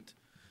obedient.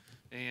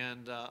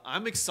 And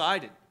I'm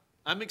excited.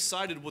 I'm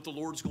excited what the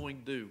Lord's going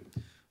to do.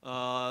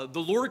 The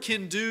Lord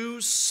can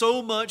do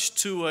so much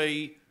to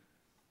a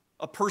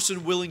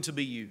person willing to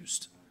be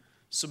used.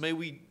 So may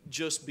we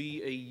just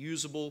be a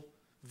usable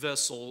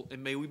vessel,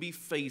 and may we be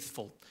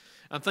faithful.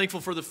 I'm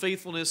thankful for the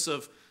faithfulness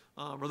of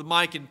Brother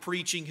Mike in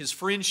preaching, his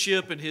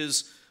friendship and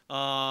his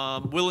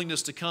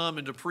willingness to come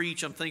and to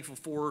preach. I'm thankful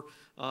for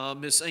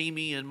Miss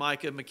Amy and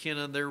Micah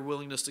McKenna and their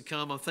willingness to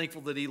come. I'm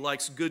thankful that he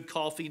likes good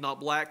coffee, not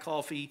black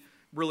coffee.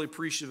 Really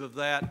appreciative of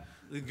that,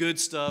 the good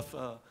stuff.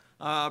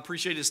 I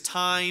appreciate his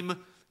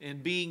time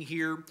and being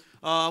here.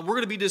 We're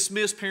going to be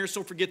dismissed. Parents,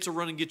 don't forget to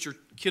run and get your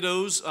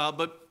kiddos.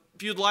 But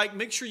if you'd like,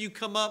 make sure you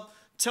come up.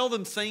 Tell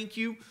them thank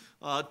you.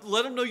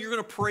 Let them know you're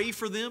going to pray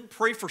for them.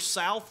 Pray for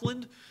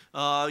Southland.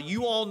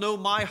 You all know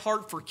my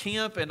heart for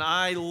camp, and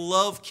I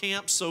love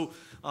camp. So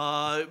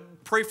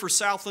pray for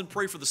Southland.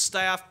 Pray for the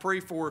staff. Pray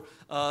for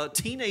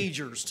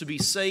teenagers to be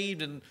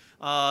saved, and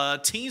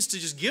teens to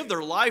just give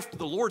their life to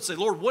the Lord. Say,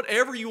 Lord,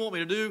 whatever you want me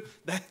to do,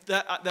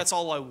 that's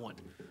all I want.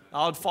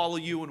 I'll follow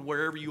you and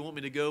wherever you want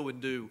me to go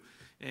and do.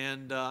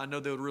 And I know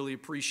they would really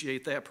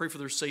appreciate that. Pray for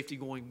their safety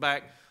going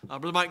back.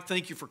 Brother Mike,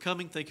 thank you for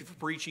coming. Thank you for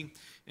preaching.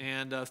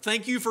 And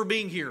thank you for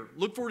being here.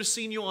 Look forward to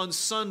seeing you on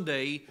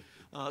Sunday,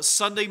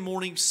 Sunday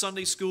morning,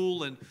 Sunday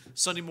school, and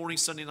Sunday morning,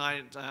 Sunday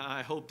night.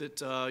 I hope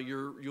that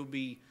you'll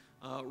be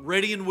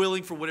ready and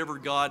willing for whatever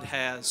God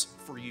has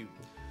for you.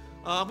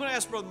 I'm going to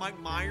ask Brother Mike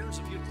Myers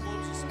if he'd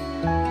close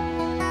us.